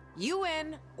 You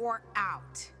in or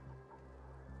out?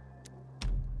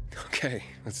 Okay,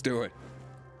 let's do it.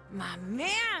 My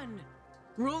man!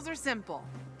 Rules are simple.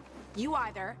 You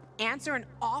either answer an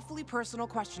awfully personal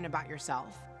question about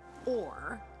yourself,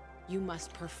 or you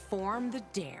must perform the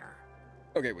dare.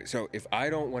 Okay, wait, so if I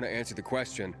don't want to answer the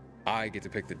question, I get to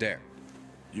pick the dare.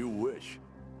 You wish.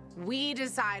 We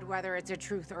decide whether it's a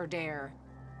truth or dare.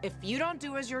 If you don't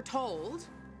do as you're told,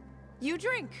 you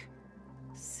drink.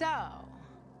 So,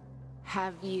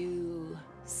 have you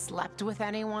slept with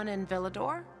anyone in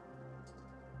Villador?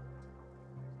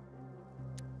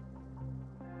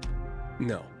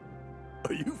 No.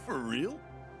 Are you for real?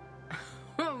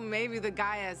 Maybe the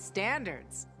guy has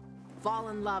standards. Fall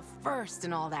in love first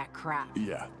and all that crap.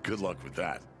 Yeah, good luck with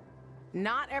that.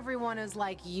 Not everyone is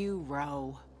like you,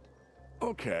 Ro.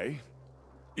 Okay,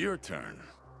 your turn.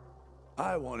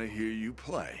 I want to hear you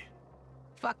play.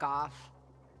 Fuck off.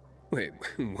 Wait,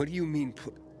 what do you mean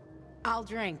I'll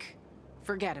drink.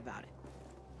 Forget about it.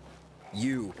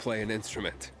 You play an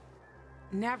instrument?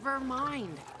 Never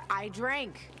mind. I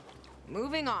drank.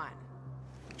 Moving on.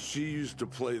 She used to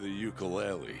play the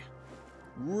ukulele.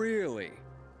 Really?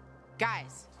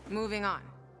 Guys, moving on.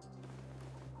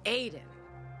 Aiden,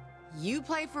 you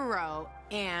play for Ro,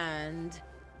 and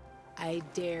I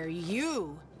dare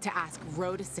you to ask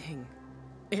Ro to sing.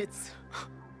 It's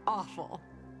awful.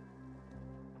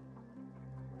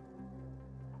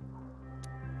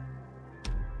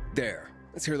 There.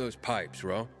 Let's hear those pipes,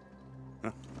 Ro.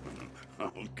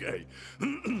 Okay.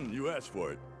 You asked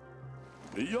for it.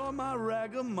 You're my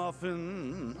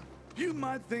ragamuffin. You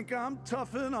might think I'm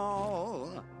tough and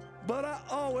all, but I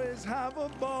always have a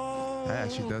ball. That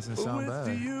actually doesn't sound with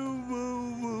bad. You,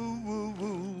 woo, woo, woo,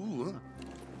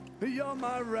 woo. You're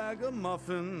my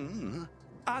ragamuffin.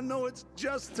 I know it's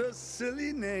just a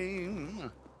silly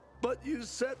name, but you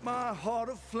set my heart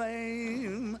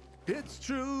aflame. It's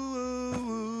true.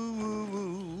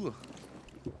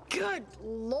 Good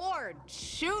Lord,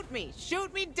 shoot me.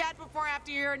 Shoot me dead before I have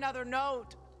to hear another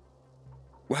note.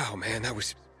 Wow, man, that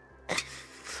was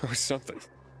something.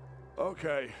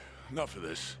 Okay, enough of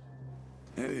this.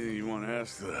 Anything you want to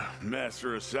ask the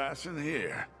Master Assassin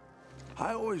here?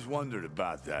 I always wondered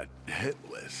about that hit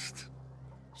list.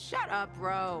 Shut up,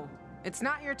 Ro. It's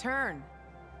not your turn.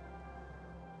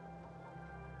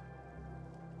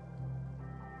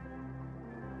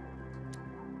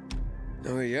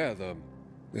 Oh yeah, the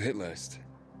hit list.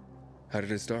 How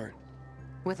did it start?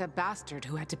 With a bastard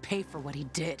who had to pay for what he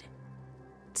did.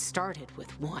 It started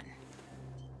with one.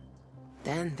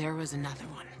 Then there was another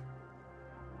one.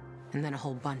 And then a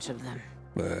whole bunch of them.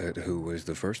 But who was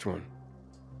the first one?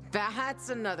 That's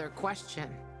another question.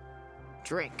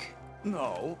 Drink.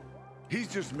 No, he's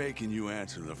just making you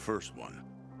answer the first one.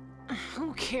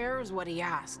 Who cares what he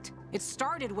asked? It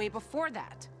started way before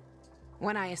that.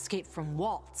 When I escaped from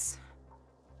Waltz.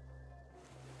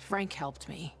 Frank helped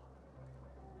me.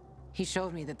 He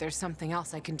showed me that there's something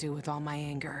else I can do with all my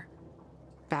anger.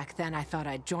 Back then, I thought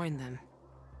I'd join them.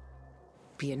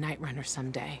 Be a night runner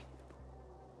someday.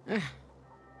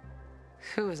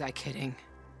 Who was I kidding?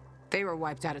 They were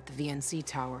wiped out at the VNC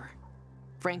tower.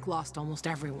 Frank lost almost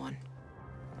everyone.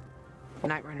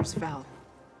 Night runners fell.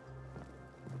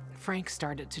 Frank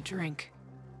started to drink.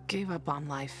 Gave up on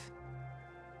life.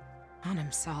 On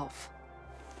himself.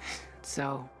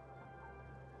 So,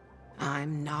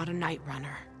 I'm not a night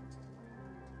runner.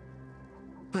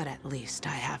 But at least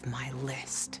I have my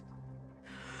list.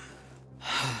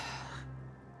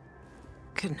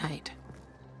 Good night.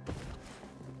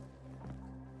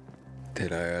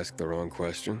 Did I ask the wrong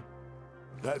question?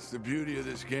 That's the beauty of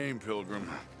this game, Pilgrim.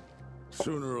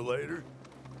 Sooner or later,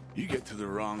 you get to the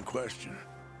wrong question.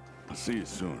 I'll see you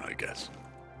soon, I guess.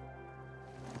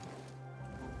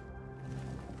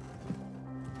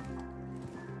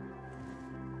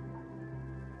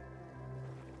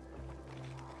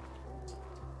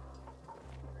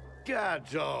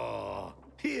 Gajo,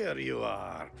 here you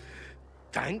are.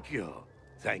 Thank you.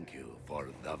 Thank you for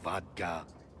the vodka.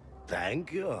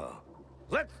 Thank you.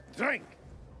 Let's drink.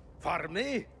 For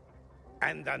me,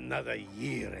 and another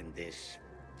year in this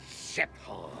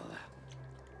shithole.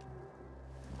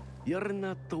 You're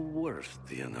not the worst,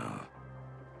 you know.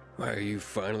 Why, are you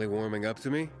finally warming up to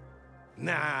me?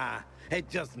 Nah, it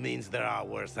just means there are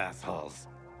worse assholes.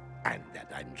 And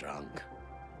that I'm drunk.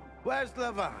 Where's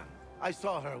Lavan? I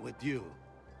saw her with you.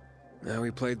 Now we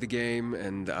played the game,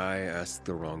 and I asked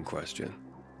the wrong question.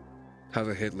 How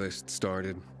the hit list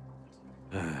started.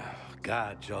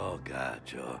 Gajo.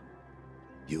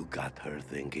 You got her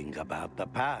thinking about the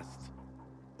past.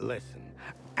 Listen,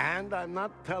 and I'm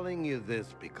not telling you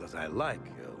this because I like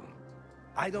you.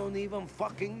 I don't even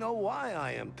fucking know why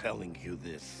I am telling you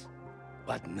this.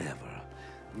 But never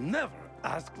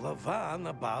ask Lavan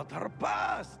about her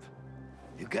past.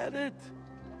 You get it?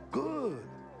 Good.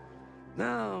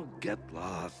 Now, get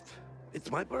lost.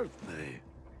 It's my birthday.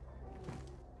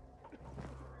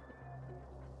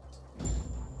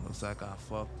 Looks like I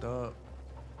fucked up.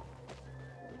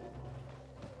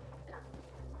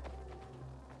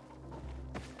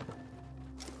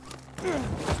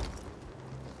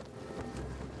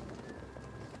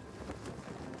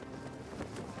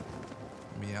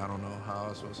 Me, I don't know how I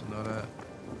was supposed to know that.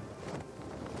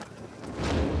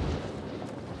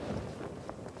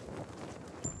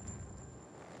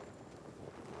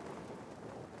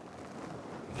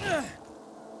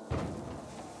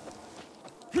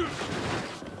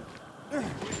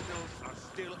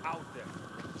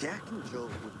 Jack and Joe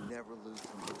would never lose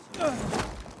from losing.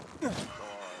 Are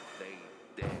they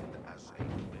dead as a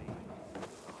baby?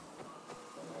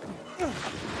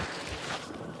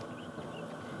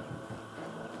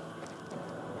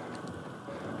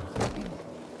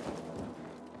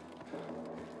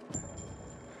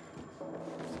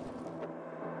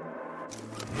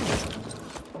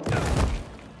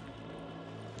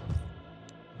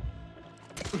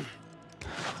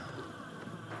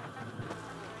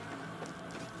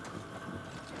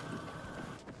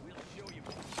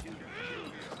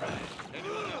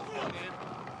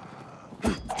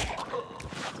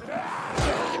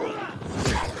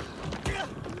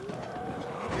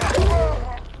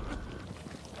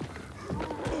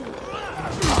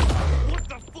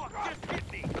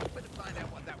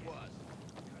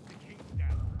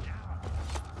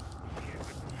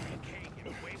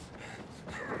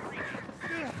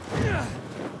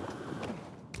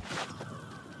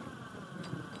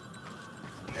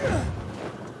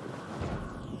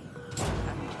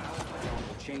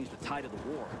 Change the tide of the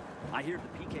war. I hear the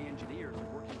PK engineers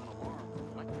are working on alarms and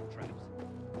electric traps.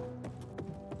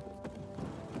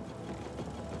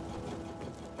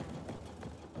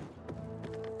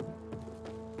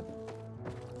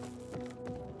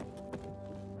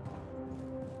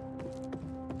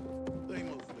 They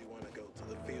mostly want to go to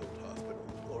the field hospital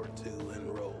or to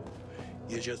enroll.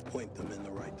 You just point them in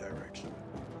the right direction.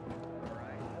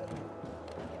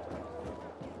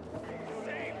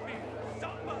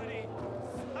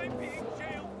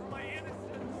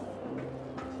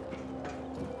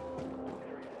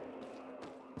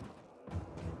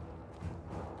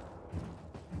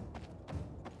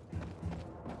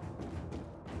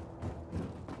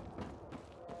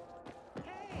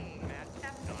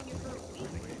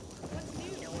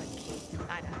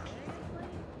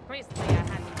 Recently, I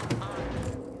had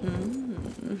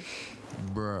an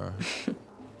Bruh.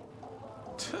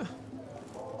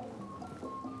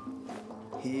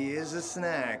 He is a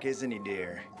snack, isn't he,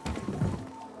 dear?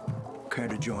 Care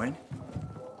to join?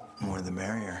 More the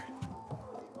merrier.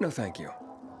 No, thank you.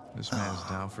 This man's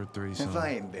down for threesome. If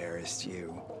I embarrassed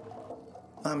you,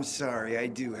 I'm sorry, I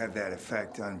do have that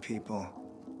effect on people.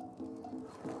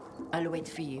 I'll wait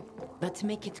for you, but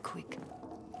make it quick.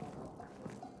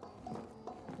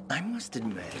 I must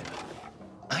admit,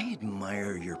 I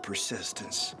admire your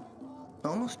persistence.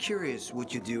 Almost curious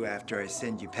what you do after I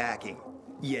send you packing,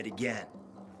 yet again.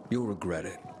 You'll regret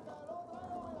it.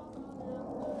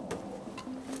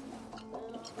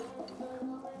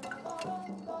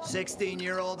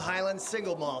 "16-year-old Highland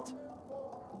single malt.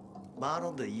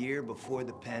 Bottled a year before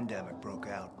the pandemic broke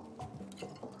out.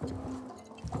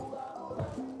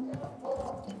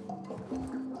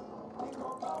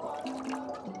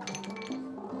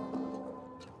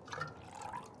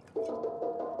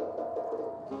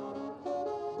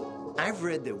 I've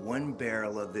read that one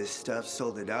barrel of this stuff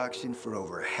sold at auction for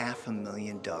over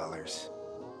 $500,000.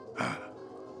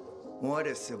 What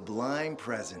a sublime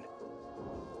present.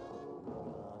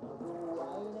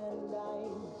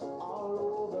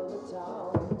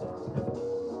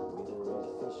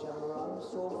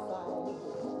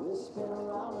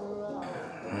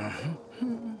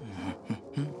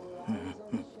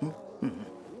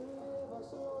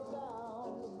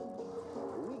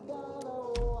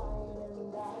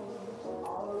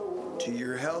 To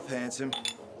your health, handsome.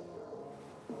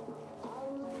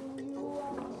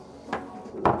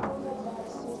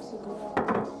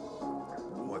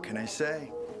 What can I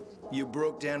say? You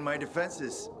broke down my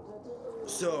defenses.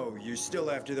 So, you're still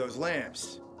after those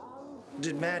lamps.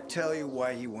 Did Matt tell you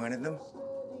why he wanted them?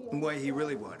 And why he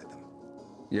really wanted them?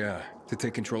 Yeah, to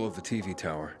take control of the TV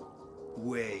tower.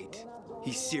 Wait,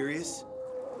 he's serious?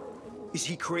 Is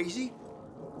he crazy?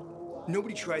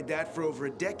 Nobody tried that for over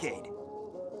a decade.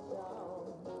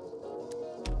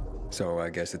 So I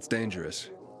guess it's dangerous.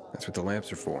 That's what the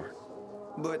lamps are for.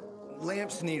 But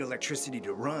lamps need electricity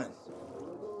to run.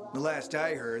 The last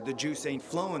I heard, the juice ain't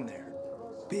flowing there.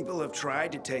 People have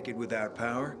tried to take it without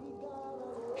power.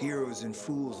 Heroes and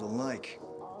fools alike.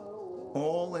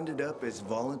 All ended up as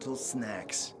volatile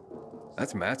snacks.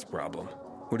 That's Matt's problem.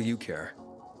 What do you care?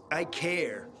 I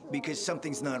care because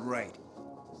something's not right.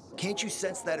 Can't you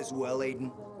sense that as well,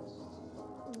 Aiden?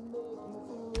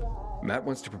 Matt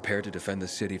wants to prepare to defend the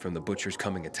city from the Butcher's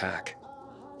coming attack.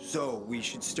 So we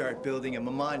should start building him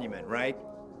a monument, right?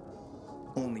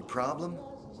 Only problem?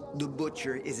 The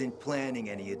Butcher isn't planning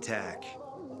any attack.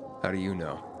 How do you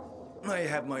know? I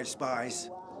have my spies.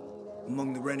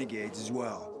 Among the renegades as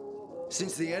well.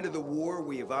 Since the end of the war,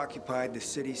 we have occupied the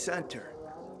city center,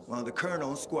 while the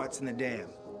Colonel squats in the dam.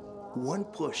 One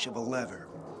push of a lever,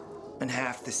 and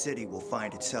half the city will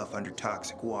find itself under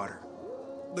toxic water.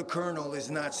 The Colonel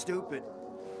is not stupid.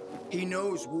 He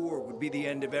knows war would be the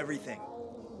end of everything.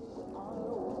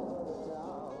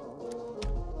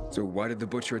 So why did the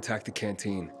Butcher attack the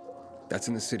canteen? That's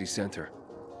in the city center.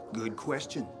 Good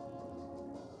question.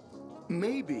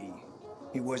 Maybe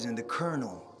it wasn't the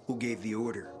Colonel who gave the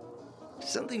order.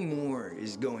 Something more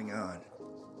is going on.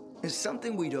 It's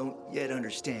something we don't yet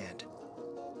understand.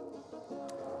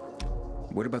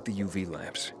 What about the UV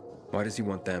lamps? Why does he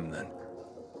want them then?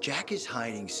 Jack is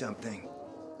hiding something.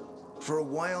 For a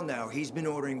while now, he's been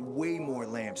ordering way more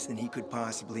lamps than he could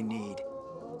possibly need.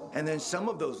 And then some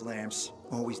of those lamps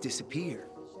always disappear.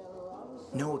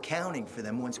 No accounting for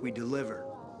them once we deliver.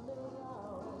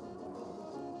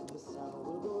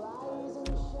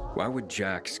 Why would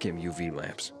Jack skim UV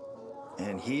lamps?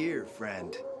 And here,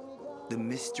 friend, the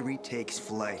mystery takes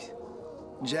flight.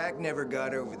 Jack never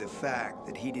got over the fact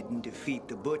that he didn't defeat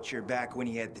the Butcher back when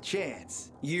he had the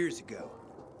chance, years ago.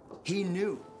 He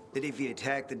knew that if he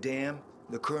attacked the dam,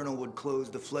 the Colonel would close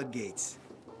the floodgates.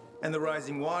 And the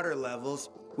rising water levels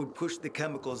would push the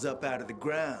chemicals up out of the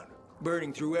ground,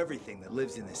 burning through everything that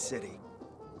lives in the city.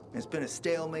 It's been a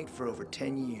stalemate for over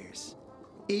 10 years,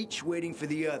 each waiting for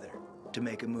the other to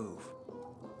make a move.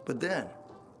 But then,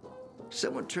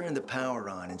 someone turned the power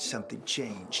on and something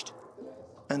changed.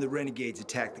 And the renegades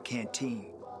attacked the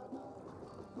canteen.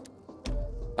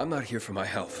 I'm not here for my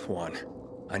health, Juan.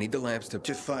 I need the lamps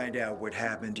to find out what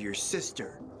happened to your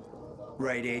sister.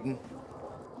 Right, Aiden?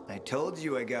 I told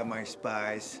you I got my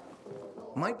spies.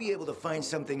 Might be able to find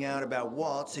something out about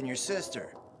Waltz and your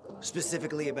sister.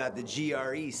 Specifically about the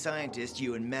GRE scientist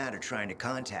you and Matt are trying to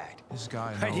contact. This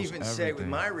guy knows I'd even say with everything.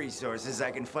 my resources,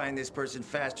 I can find this person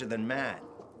faster than Matt.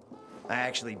 I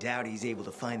actually doubt he's able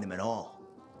to find them at all.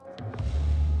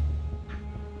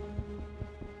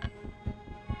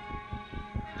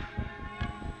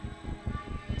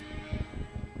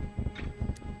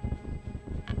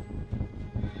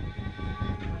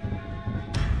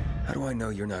 How do I know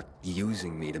you're not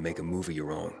using me to make a move of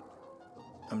your own?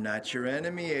 I'm not your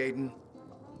enemy, Aiden.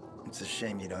 It's a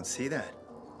shame you don't see that.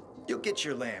 You'll get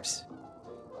your lamps.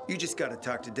 You just gotta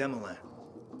talk to Demolan.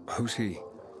 Who's he?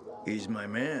 He's my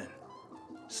man.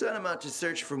 Sent him out to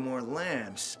search for more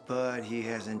lamps, but he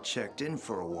hasn't checked in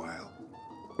for a while.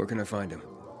 Where can I find him?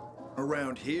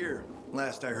 Around here,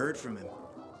 last I heard from him.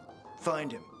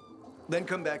 Find him. Then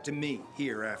come back to me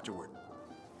here afterward.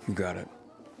 You got it.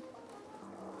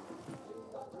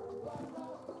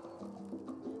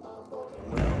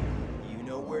 You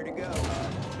know where to go.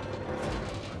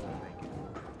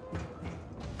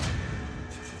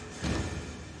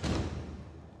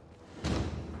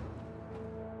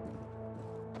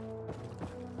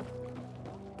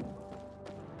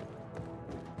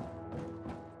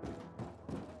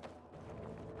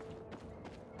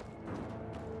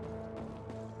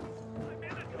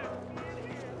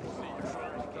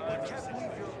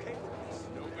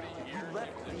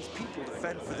 These people to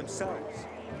fend for themselves.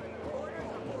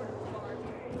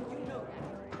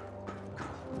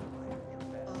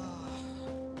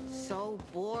 so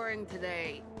boring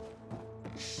today.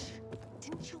 Shh.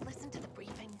 Didn't you listen to the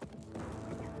briefing?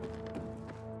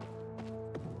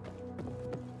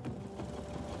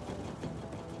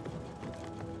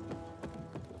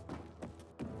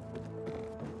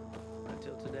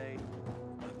 Until today,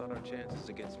 I thought our chances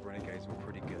against renegades were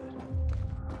pretty good.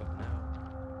 But now...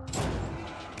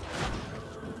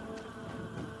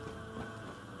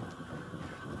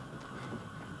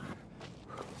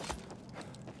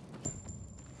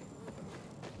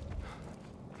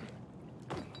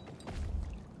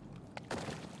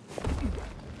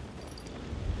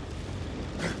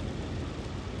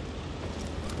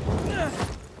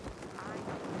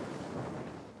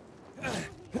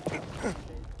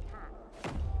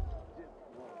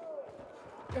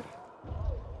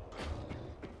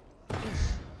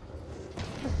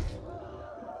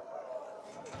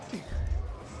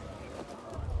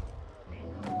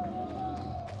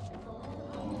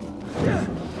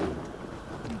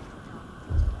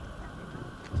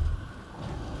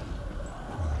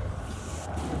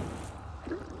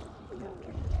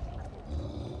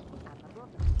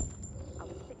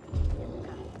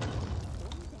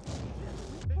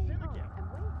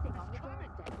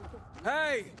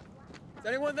 Hey! Is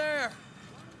anyone there?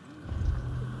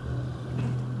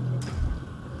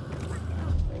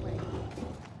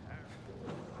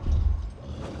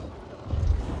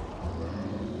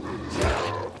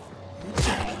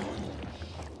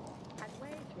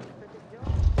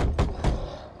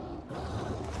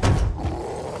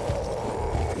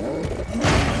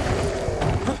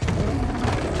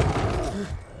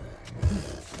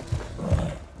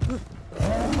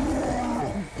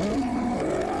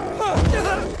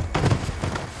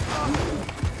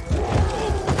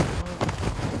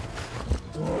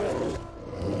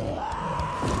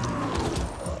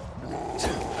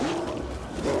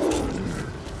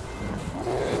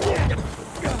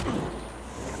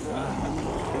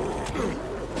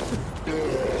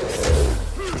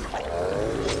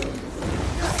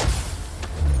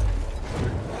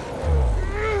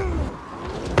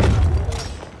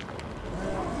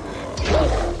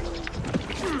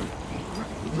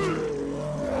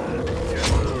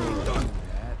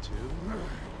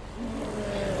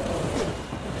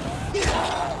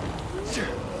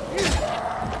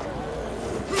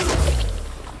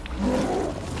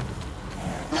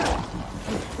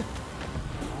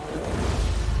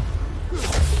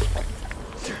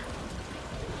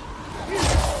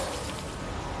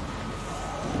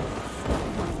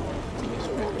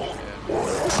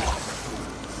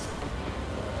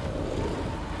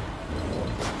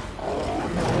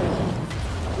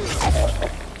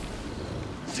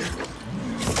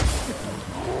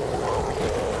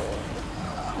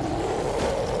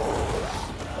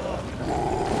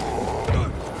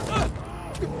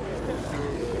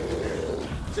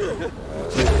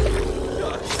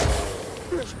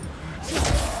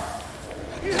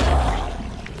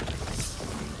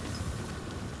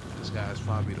 This guy's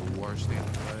probably the worst thing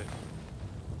to play.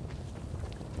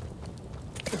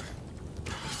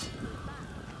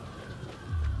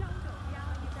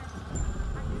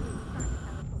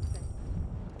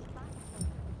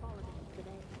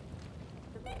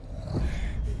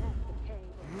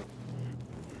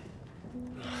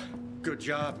 Good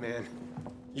job, man.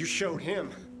 You showed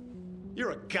him.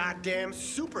 You're a goddamn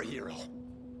superhero.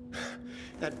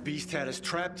 That beast had us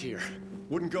trapped here.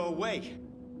 Wouldn't go away.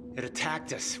 It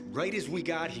attacked us right as we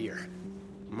got here.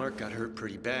 Mark got hurt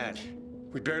pretty bad.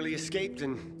 We barely escaped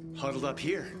and huddled up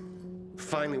here.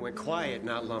 Finally went quiet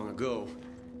not long ago.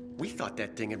 We thought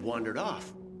that thing had wandered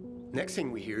off. Next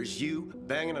thing we hear is you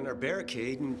banging on our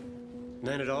barricade, and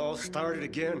then it all started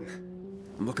again.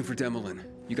 I'm looking for Demolin.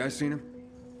 You guys seen him?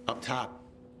 Up top.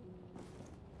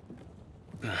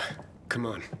 Come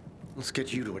on. Let's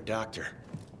get you to a doctor.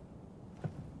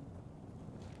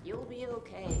 You'll be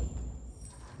okay.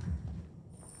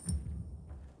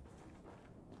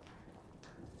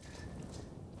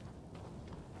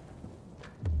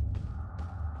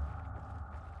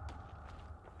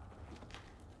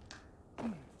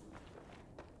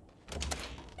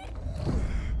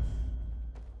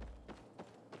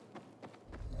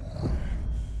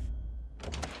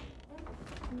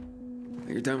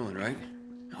 You're Demolin, right?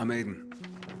 I'm Aiden.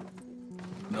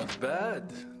 Not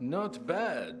bad, not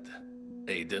bad.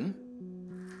 Aiden,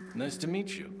 nice to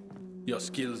meet you. Your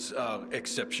skills are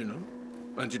exceptional,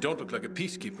 and you don't look like a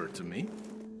peacekeeper to me.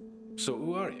 So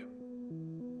who are you?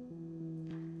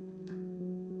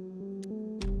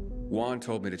 Juan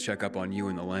told me to check up on you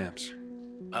and the lamps.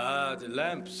 Ah, the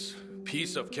lamps.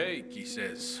 Piece of cake, he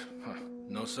says. Huh,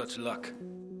 no such luck.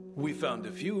 We found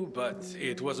a few, but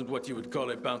it wasn't what you would call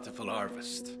a bountiful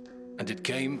harvest. And it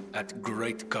came at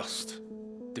great cost.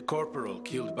 The corporal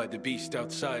killed by the beast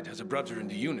outside has a brother in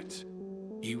the unit.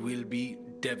 He will be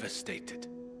devastated.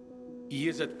 He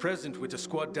is at present with a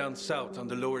squad down south on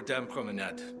the lower dam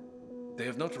promenade. They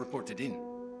have not reported in.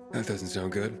 That doesn't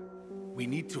sound good. We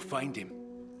need to find him.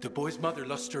 The boy's mother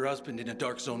lost her husband in a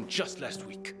dark zone just last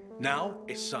week. Now,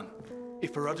 a son.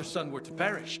 If her other son were to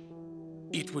perish,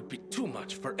 it would be too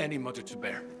much for any mother to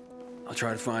bear. I'll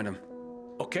try to find him.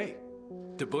 Okay.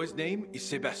 The boy's name is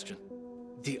Sebastian.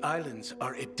 The islands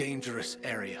are a dangerous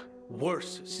area.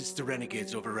 Worse since the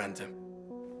renegades overran them.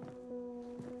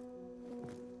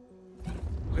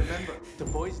 Remember, the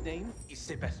boy's name is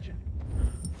Sebastian.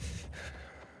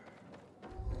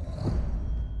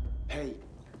 Hey,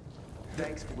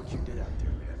 thanks for what you did out there,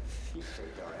 man. You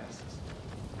saved our asses.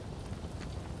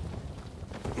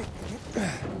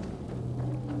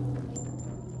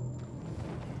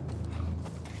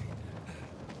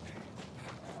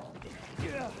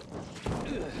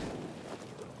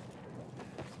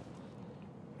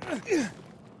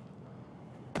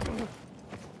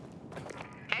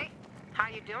 Hey, how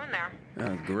you doing there?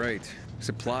 Oh, great.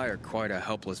 Supply are quite a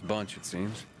helpless bunch, it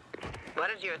seems. What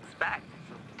did you expect?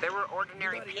 There were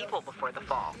ordinary people before the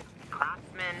fall.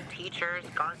 Craftsmen, teachers,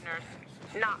 gardeners,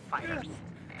 not fighters.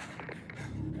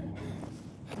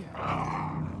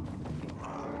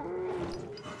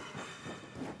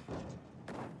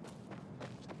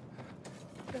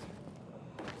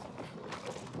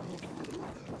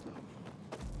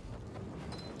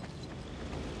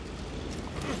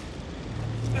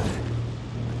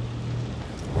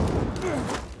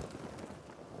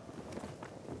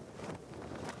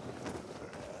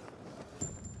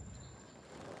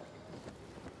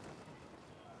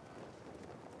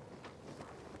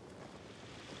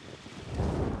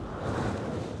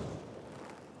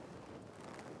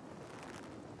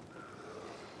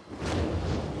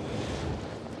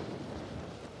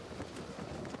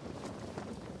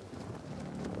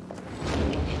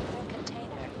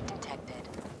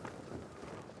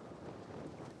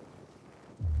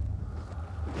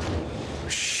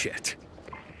 Shit.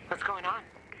 What's going on?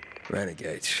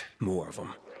 Renegades. More of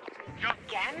them.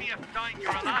 Again?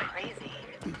 That's crazy.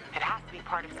 It has to be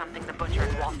part of something the Butcher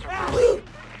and Walter wrote.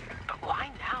 But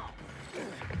why now?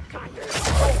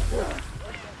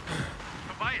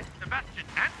 Tobias, Sebastian,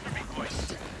 answer me, boys.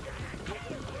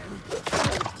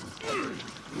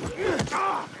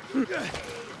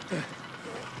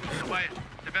 Tobias,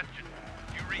 Sebastian,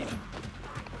 you read.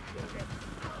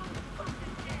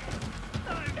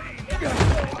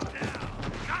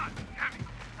 God damn it!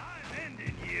 I'm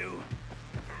ending you.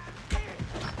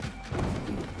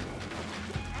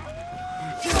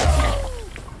 You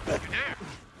there?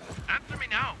 Answer me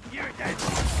now. You're dead.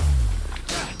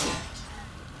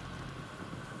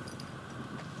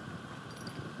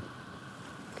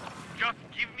 Just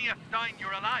give me a sign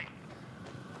you're alive.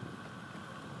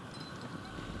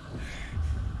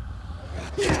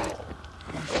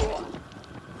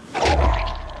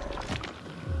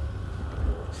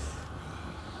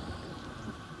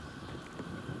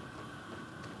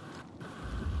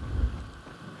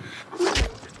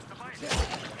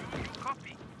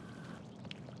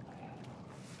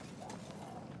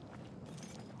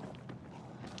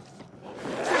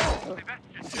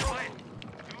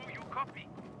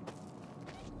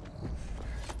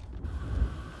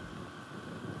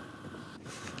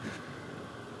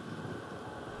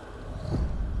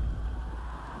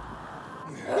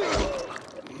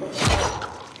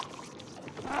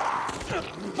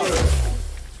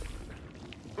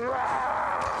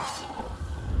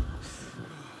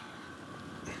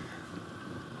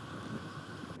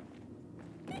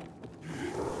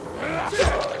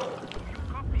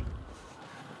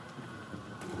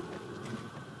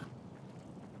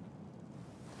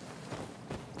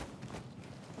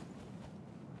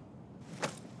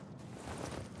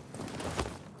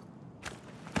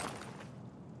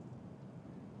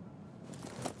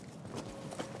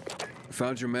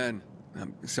 Found your men.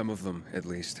 Some of them, at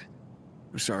least.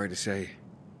 I'm sorry to say,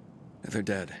 they're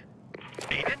dead.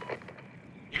 Aiden?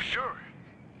 You sure?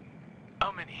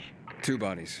 How many? 2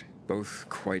 bodies, both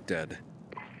quite dead.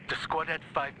 The squad had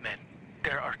 5 men.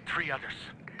 There are 3 others.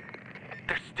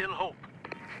 There's still hope.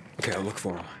 Okay, I'll look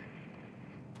for them.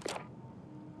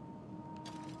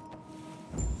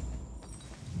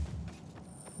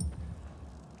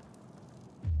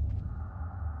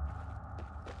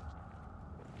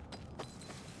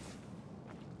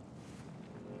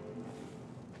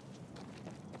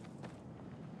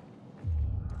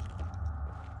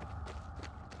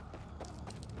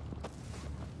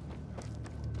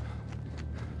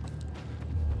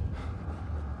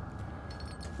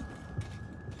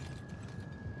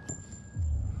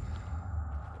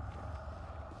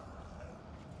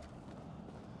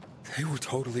 They were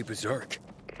totally berserk.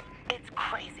 It's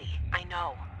crazy, I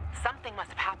know. Something must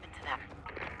have happened to them.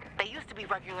 They used to be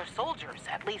regular soldiers,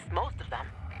 at least most of them.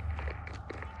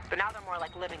 But now they're more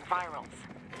like living virals.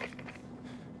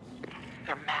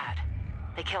 They're mad.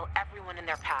 They kill everyone in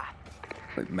their path.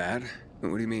 Like mad?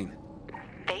 What do you mean?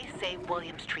 They say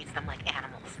Williams treats them like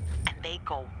animals, and they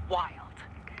go wild.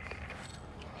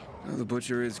 Well, the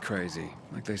Butcher is crazy,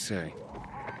 like they say.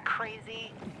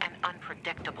 Crazy and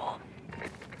unpredictable.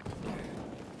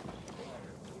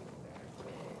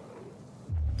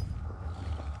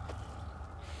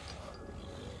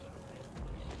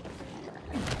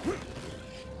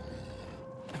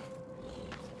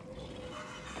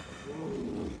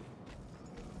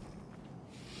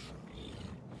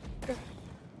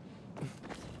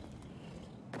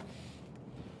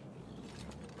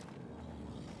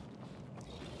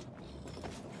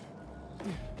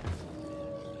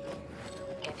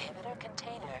 Inhibitor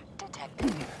container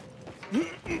detected.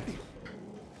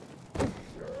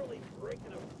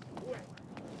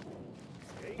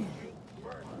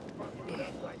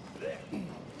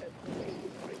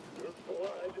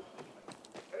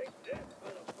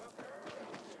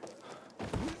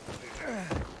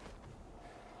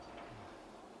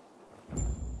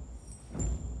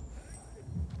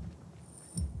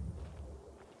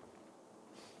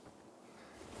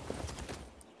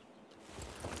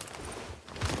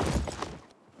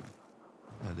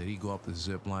 Did he go up the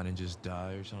zip line and just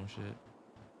die or some shit?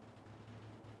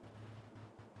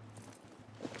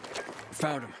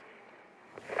 Found him.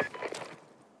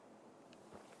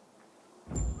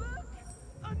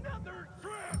 Another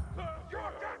trap!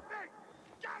 You're that thing!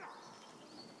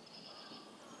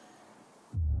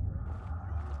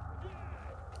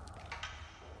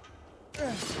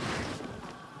 Get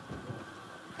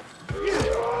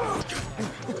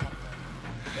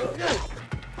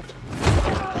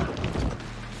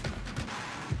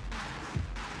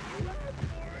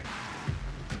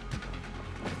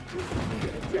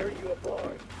Tear you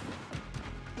apart.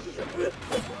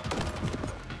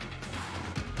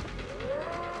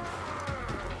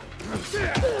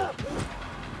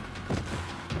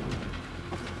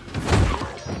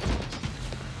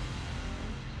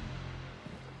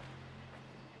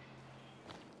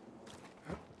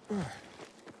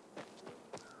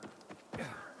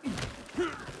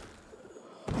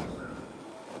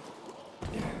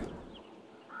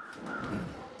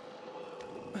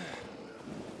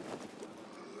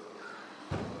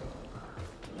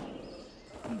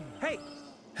 Hey!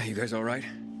 Hey, you guys all right?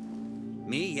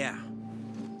 Me, yeah.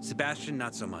 Sebastian,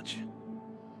 not so much.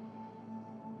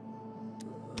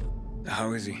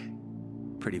 How is he?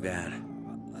 Pretty bad.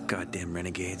 Goddamn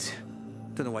renegades.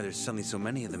 Don't know why there's suddenly so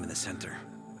many of them in the center.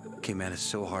 Came at us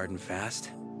so hard and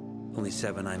fast. Only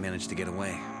Seb and I managed to get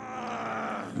away.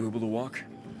 You able to walk?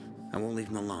 I won't leave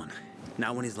him alone.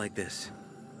 Not when he's like this.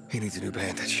 He needs a new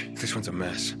bandage. This one's a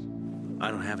mess.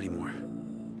 I don't have any more.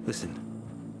 Listen,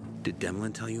 did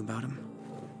Demlin tell you about him?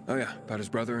 Oh yeah, about his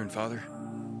brother and father?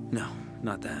 No,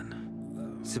 not that.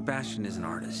 Sebastian is an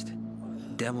artist.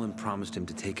 Demlin promised him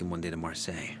to take him one day to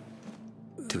Marseille.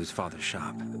 To his father's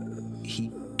shop.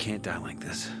 He can't die like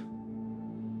this.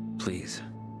 Please.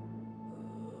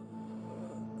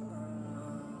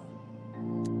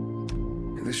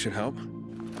 This should help.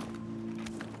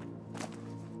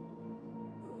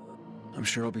 I'm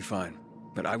sure I'll be fine.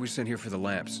 But I was sent here for the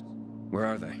lamps. Where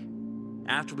are they?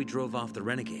 After we drove off the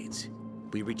renegades,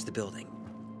 we reached the building.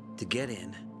 To get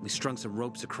in, we strung some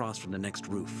ropes across from the next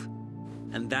roof.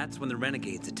 And that's when the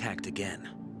renegades attacked again.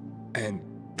 And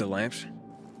the lamps?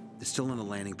 They're still on the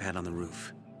landing pad on the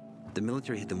roof. The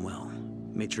military hid them well,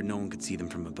 made sure no one could see them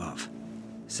from above.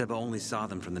 Seba only saw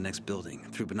them from the next building,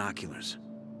 through binoculars.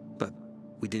 But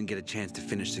we didn't get a chance to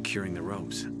finish securing the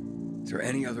ropes. Is there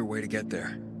any other way to get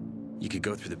there? You could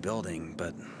go through the building,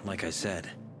 but like I said,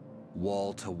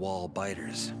 wall-to-wall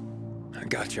biters. I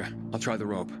gotcha. I'll try the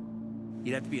rope.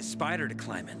 You'd have to be a spider to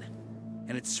climb in.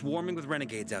 And it's swarming with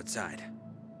renegades outside.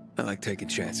 I like taking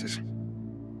chances.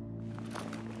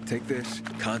 Take this,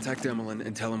 contact Demlin,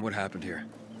 and tell him what happened here.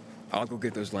 I'll go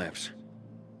get those lamps.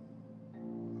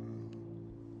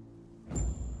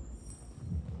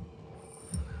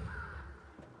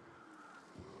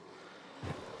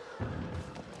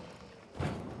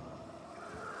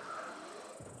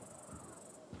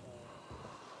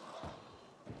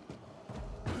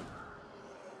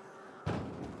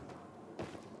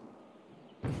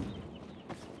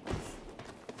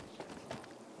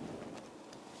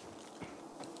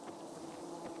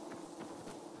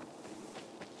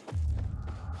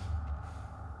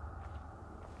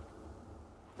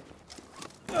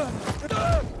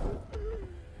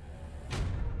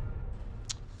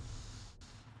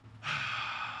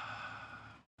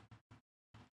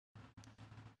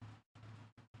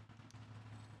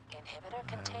 Inhibitor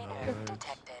container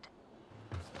detected.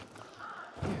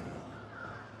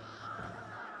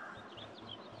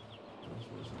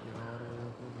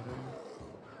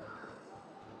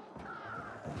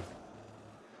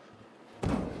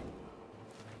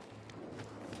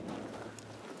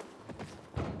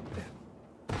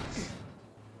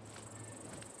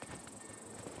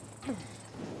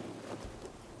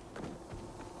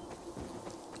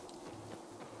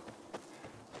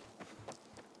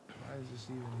 Why is this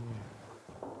even here?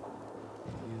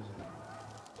 Can't use it.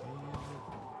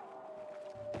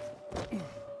 Can't use it.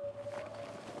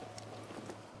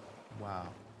 Wow.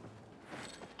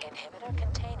 Inhibitor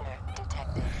container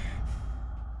detected.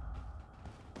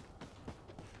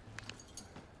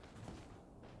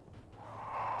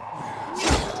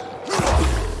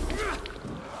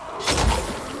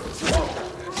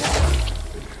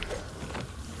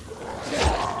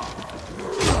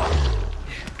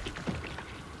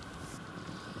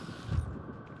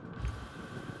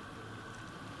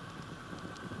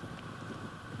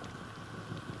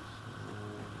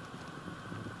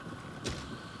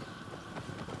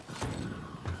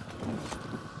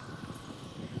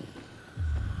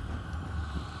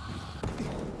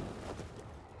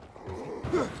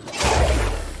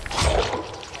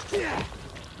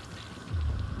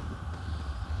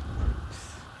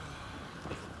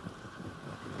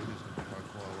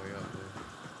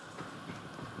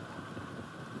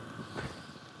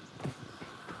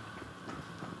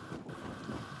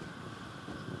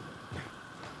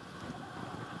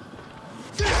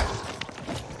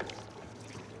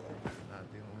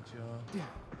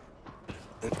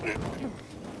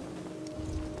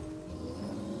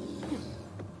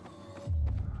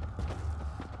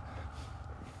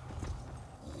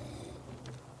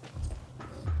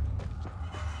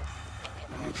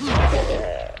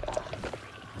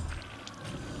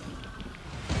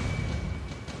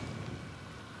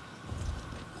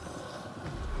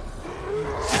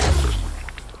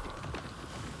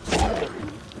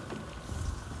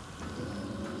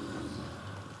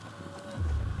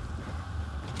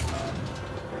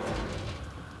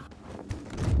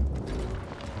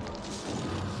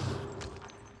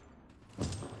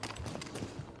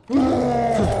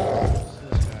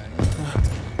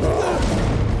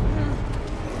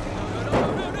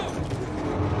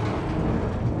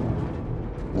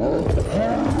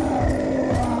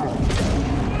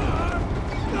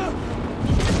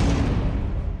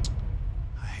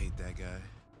 I hate that guy.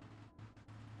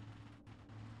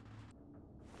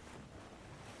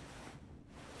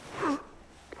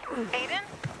 Aiden?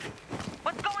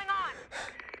 What's going on?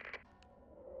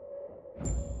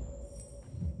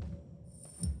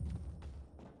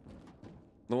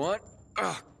 Lawan?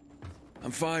 Ugh.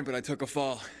 I'm fine, but I took a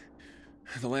fall.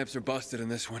 The lamps are busted in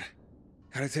this one.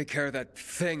 Gotta take care of that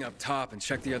thing up top and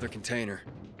check the other container.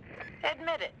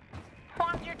 Admit it.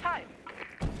 Juan's your type.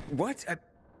 What?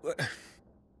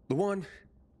 Lawan,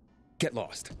 get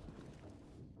lost.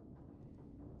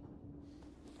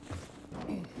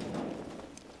 Did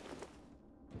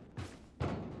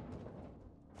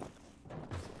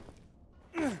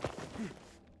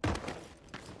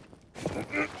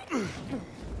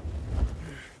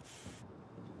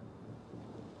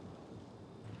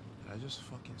I just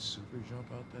fucking super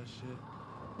jump out that shit?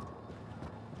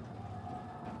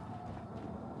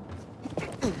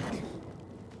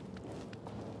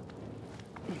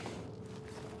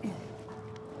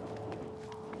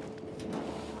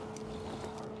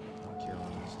 I'm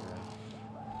killing this guy.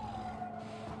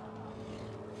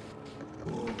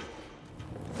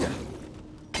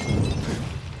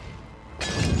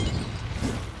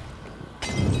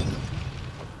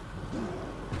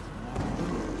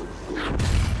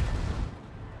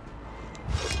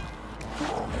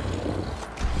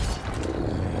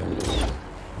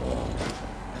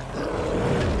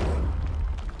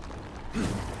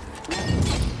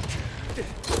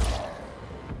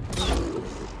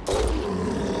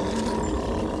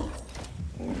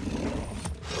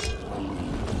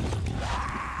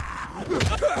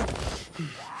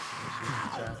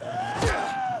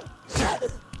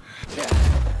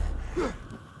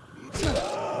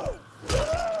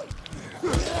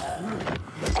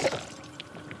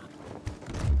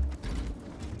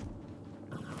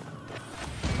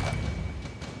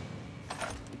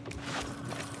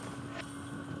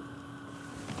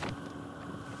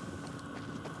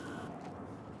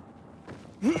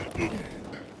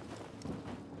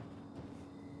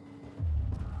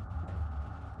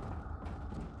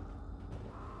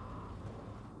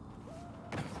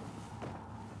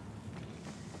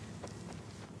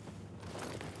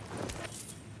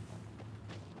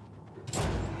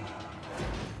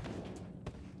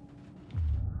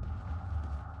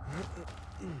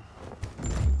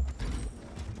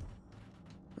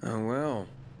 Oh, well.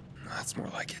 That's more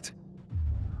like it.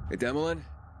 Hey, Demolin,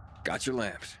 got your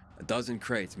lamps. 12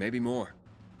 crates, maybe more.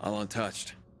 All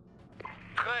untouched.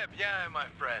 Très bien, my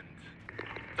friend.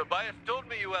 Tobias told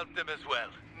me you helped him as well.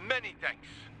 Many thanks.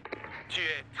 Tu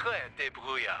es très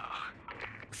débrouillard.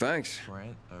 Thanks.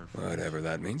 Whatever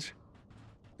that means.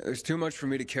 There's too much for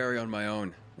me to carry on my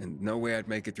own, and no way I'd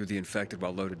make it through the infected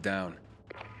while loaded down.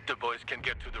 The boys can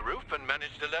get to the roof and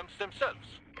manage the lamps themselves.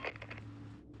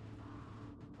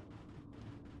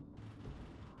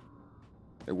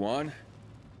 Hey, Juan,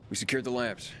 we secured the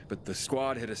lamps, but the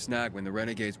squad hit a snag when the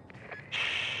renegades...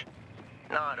 Shh.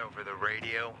 Not over the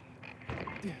radio.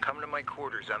 Come to my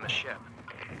quarters on the ship.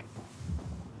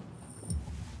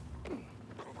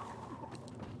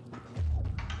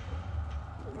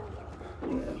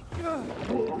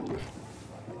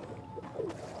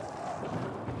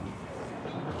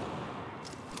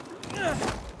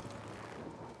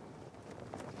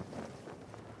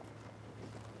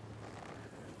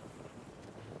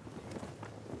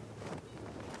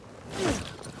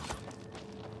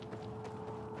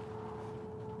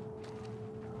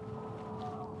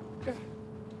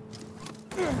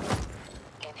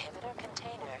 Inhibitor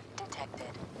container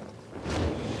detected.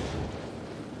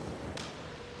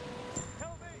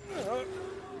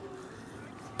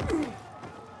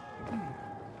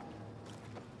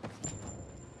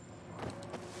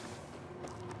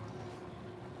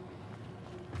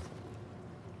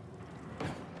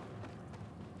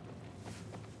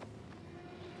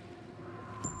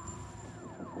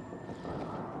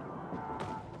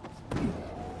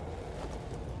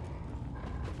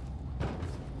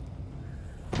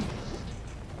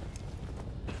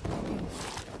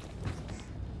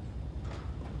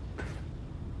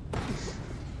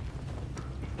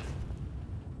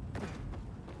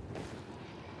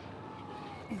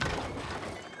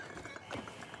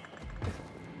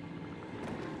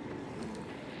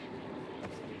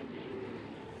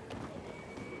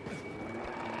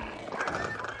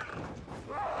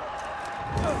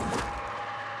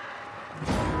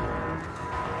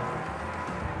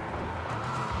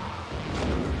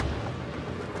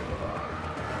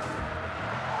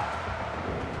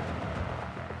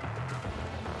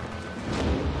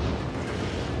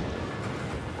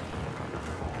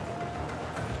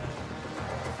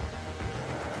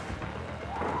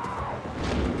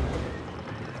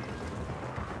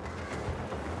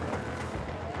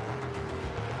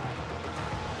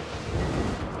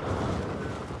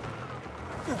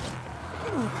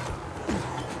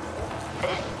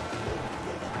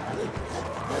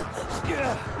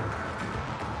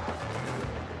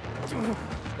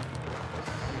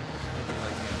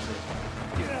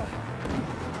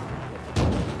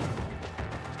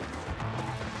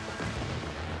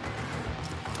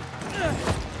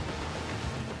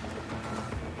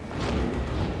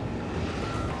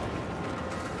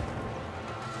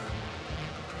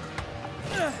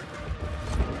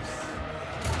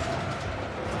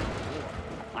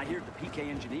 I hear the PK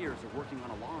engineers are working on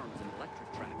alarms and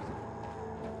electric traps.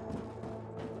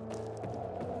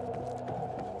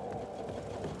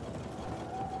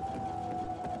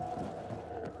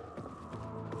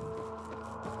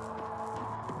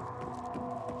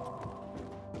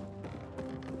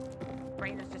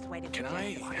 Raina's just waiting. Can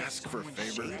I ask for a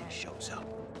favor? Shane shows up.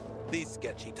 These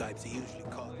sketchy types are usually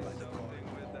caught by the car.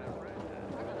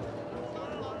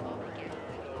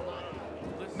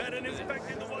 Met an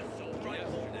inspector in the one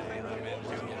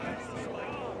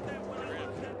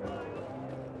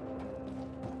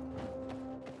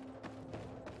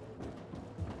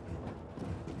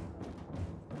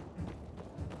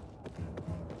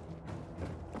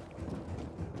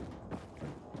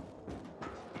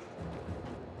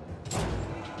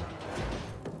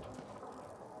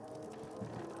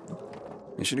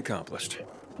Mission accomplished.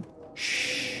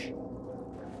 Shh.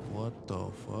 What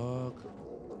the fuck?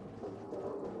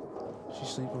 She's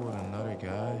sleeping with another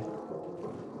guy?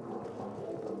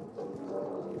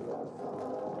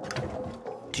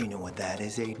 Do you know what that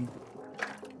is, Aiden?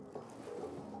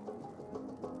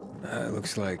 It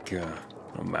looks like,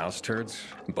 mouse turds,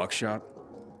 buckshot.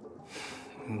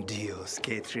 Dios,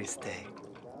 que triste.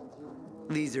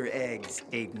 These are eggs,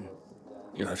 Aiden.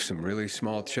 You have some really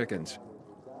small chickens.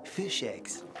 Fish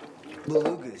eggs.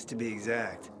 Belugas, to be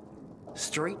exact.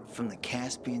 Straight from the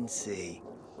Caspian Sea.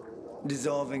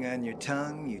 Dissolving on your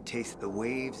tongue, you taste the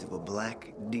waves of a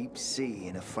black, deep sea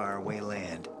in a faraway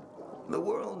land. The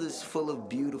world is full of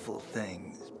beautiful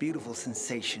things, beautiful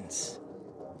sensations.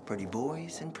 Pretty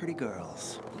boys and pretty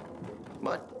girls.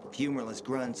 But humorless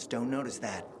grunts don't notice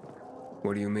that.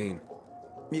 What do you mean?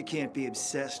 You can't be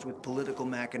obsessed with political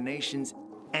machinations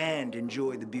and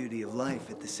enjoy the beauty of life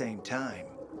at the same time.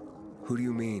 Who do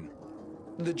you mean?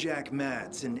 The Jack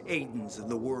Matts and Aidens of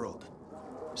the world.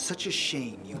 Such a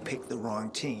shame you picked the wrong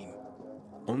team.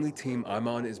 Only team I'm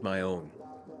on is my own.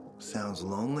 Sounds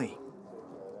lonely.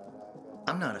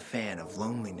 I'm not a fan of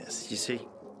loneliness, you see.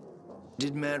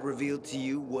 Did Matt reveal to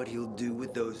you what he'll do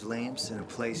with those lamps in a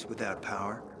place without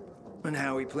power? And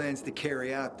how he plans to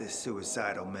carry out this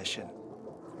suicidal mission?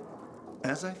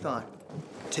 As I thought,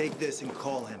 take this and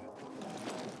call him.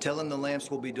 Tell him the lamps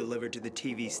will be delivered to the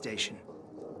TV station.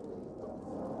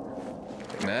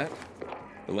 Matt,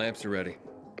 the lamps are ready.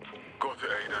 Got it,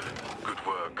 Aiden. Good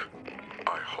work.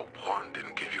 I hope Juan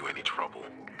didn't give you any trouble.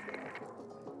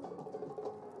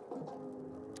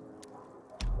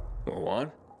 Well,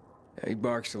 Juan? Yeah, he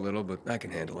barks a little, but I can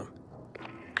handle him.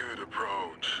 Good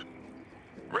approach.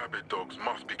 Rabid dogs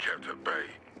must be kept at bay,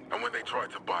 and when they try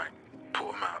to bite,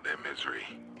 put them out their misery.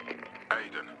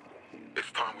 Aiden,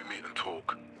 it's time we meet and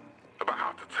talk about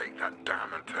how to take that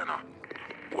damn antenna.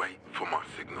 Wait for my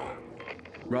signal.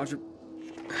 Roger.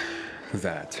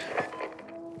 That.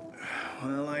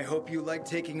 Well, I hope you like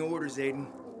taking orders, Aiden.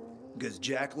 Because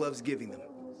Jack loves giving them.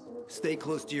 Stay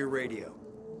close to your radio.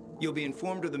 You'll be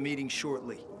informed of the meeting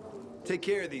shortly. Take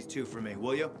care of these two for me,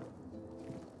 will you?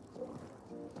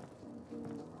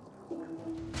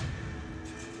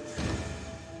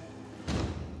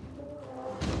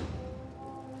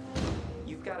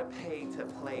 You've got to pay to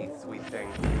play, sweet thing.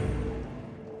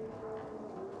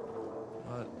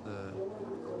 What the?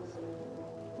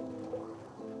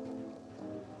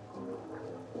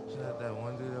 Is that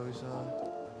one dude that we saw?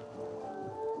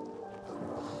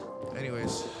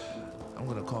 Anyways, I'm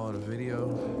gonna call it a video.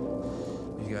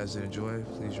 If you guys did enjoy,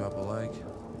 please drop a like.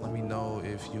 Let me know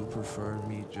if you prefer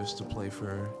me just to play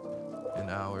for an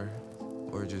hour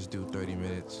or just do 30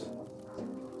 minutes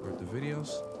worth of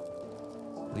videos.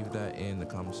 Leave that in the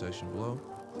comment section below,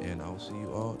 and I'll see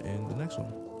you all in the next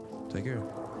one. Take care.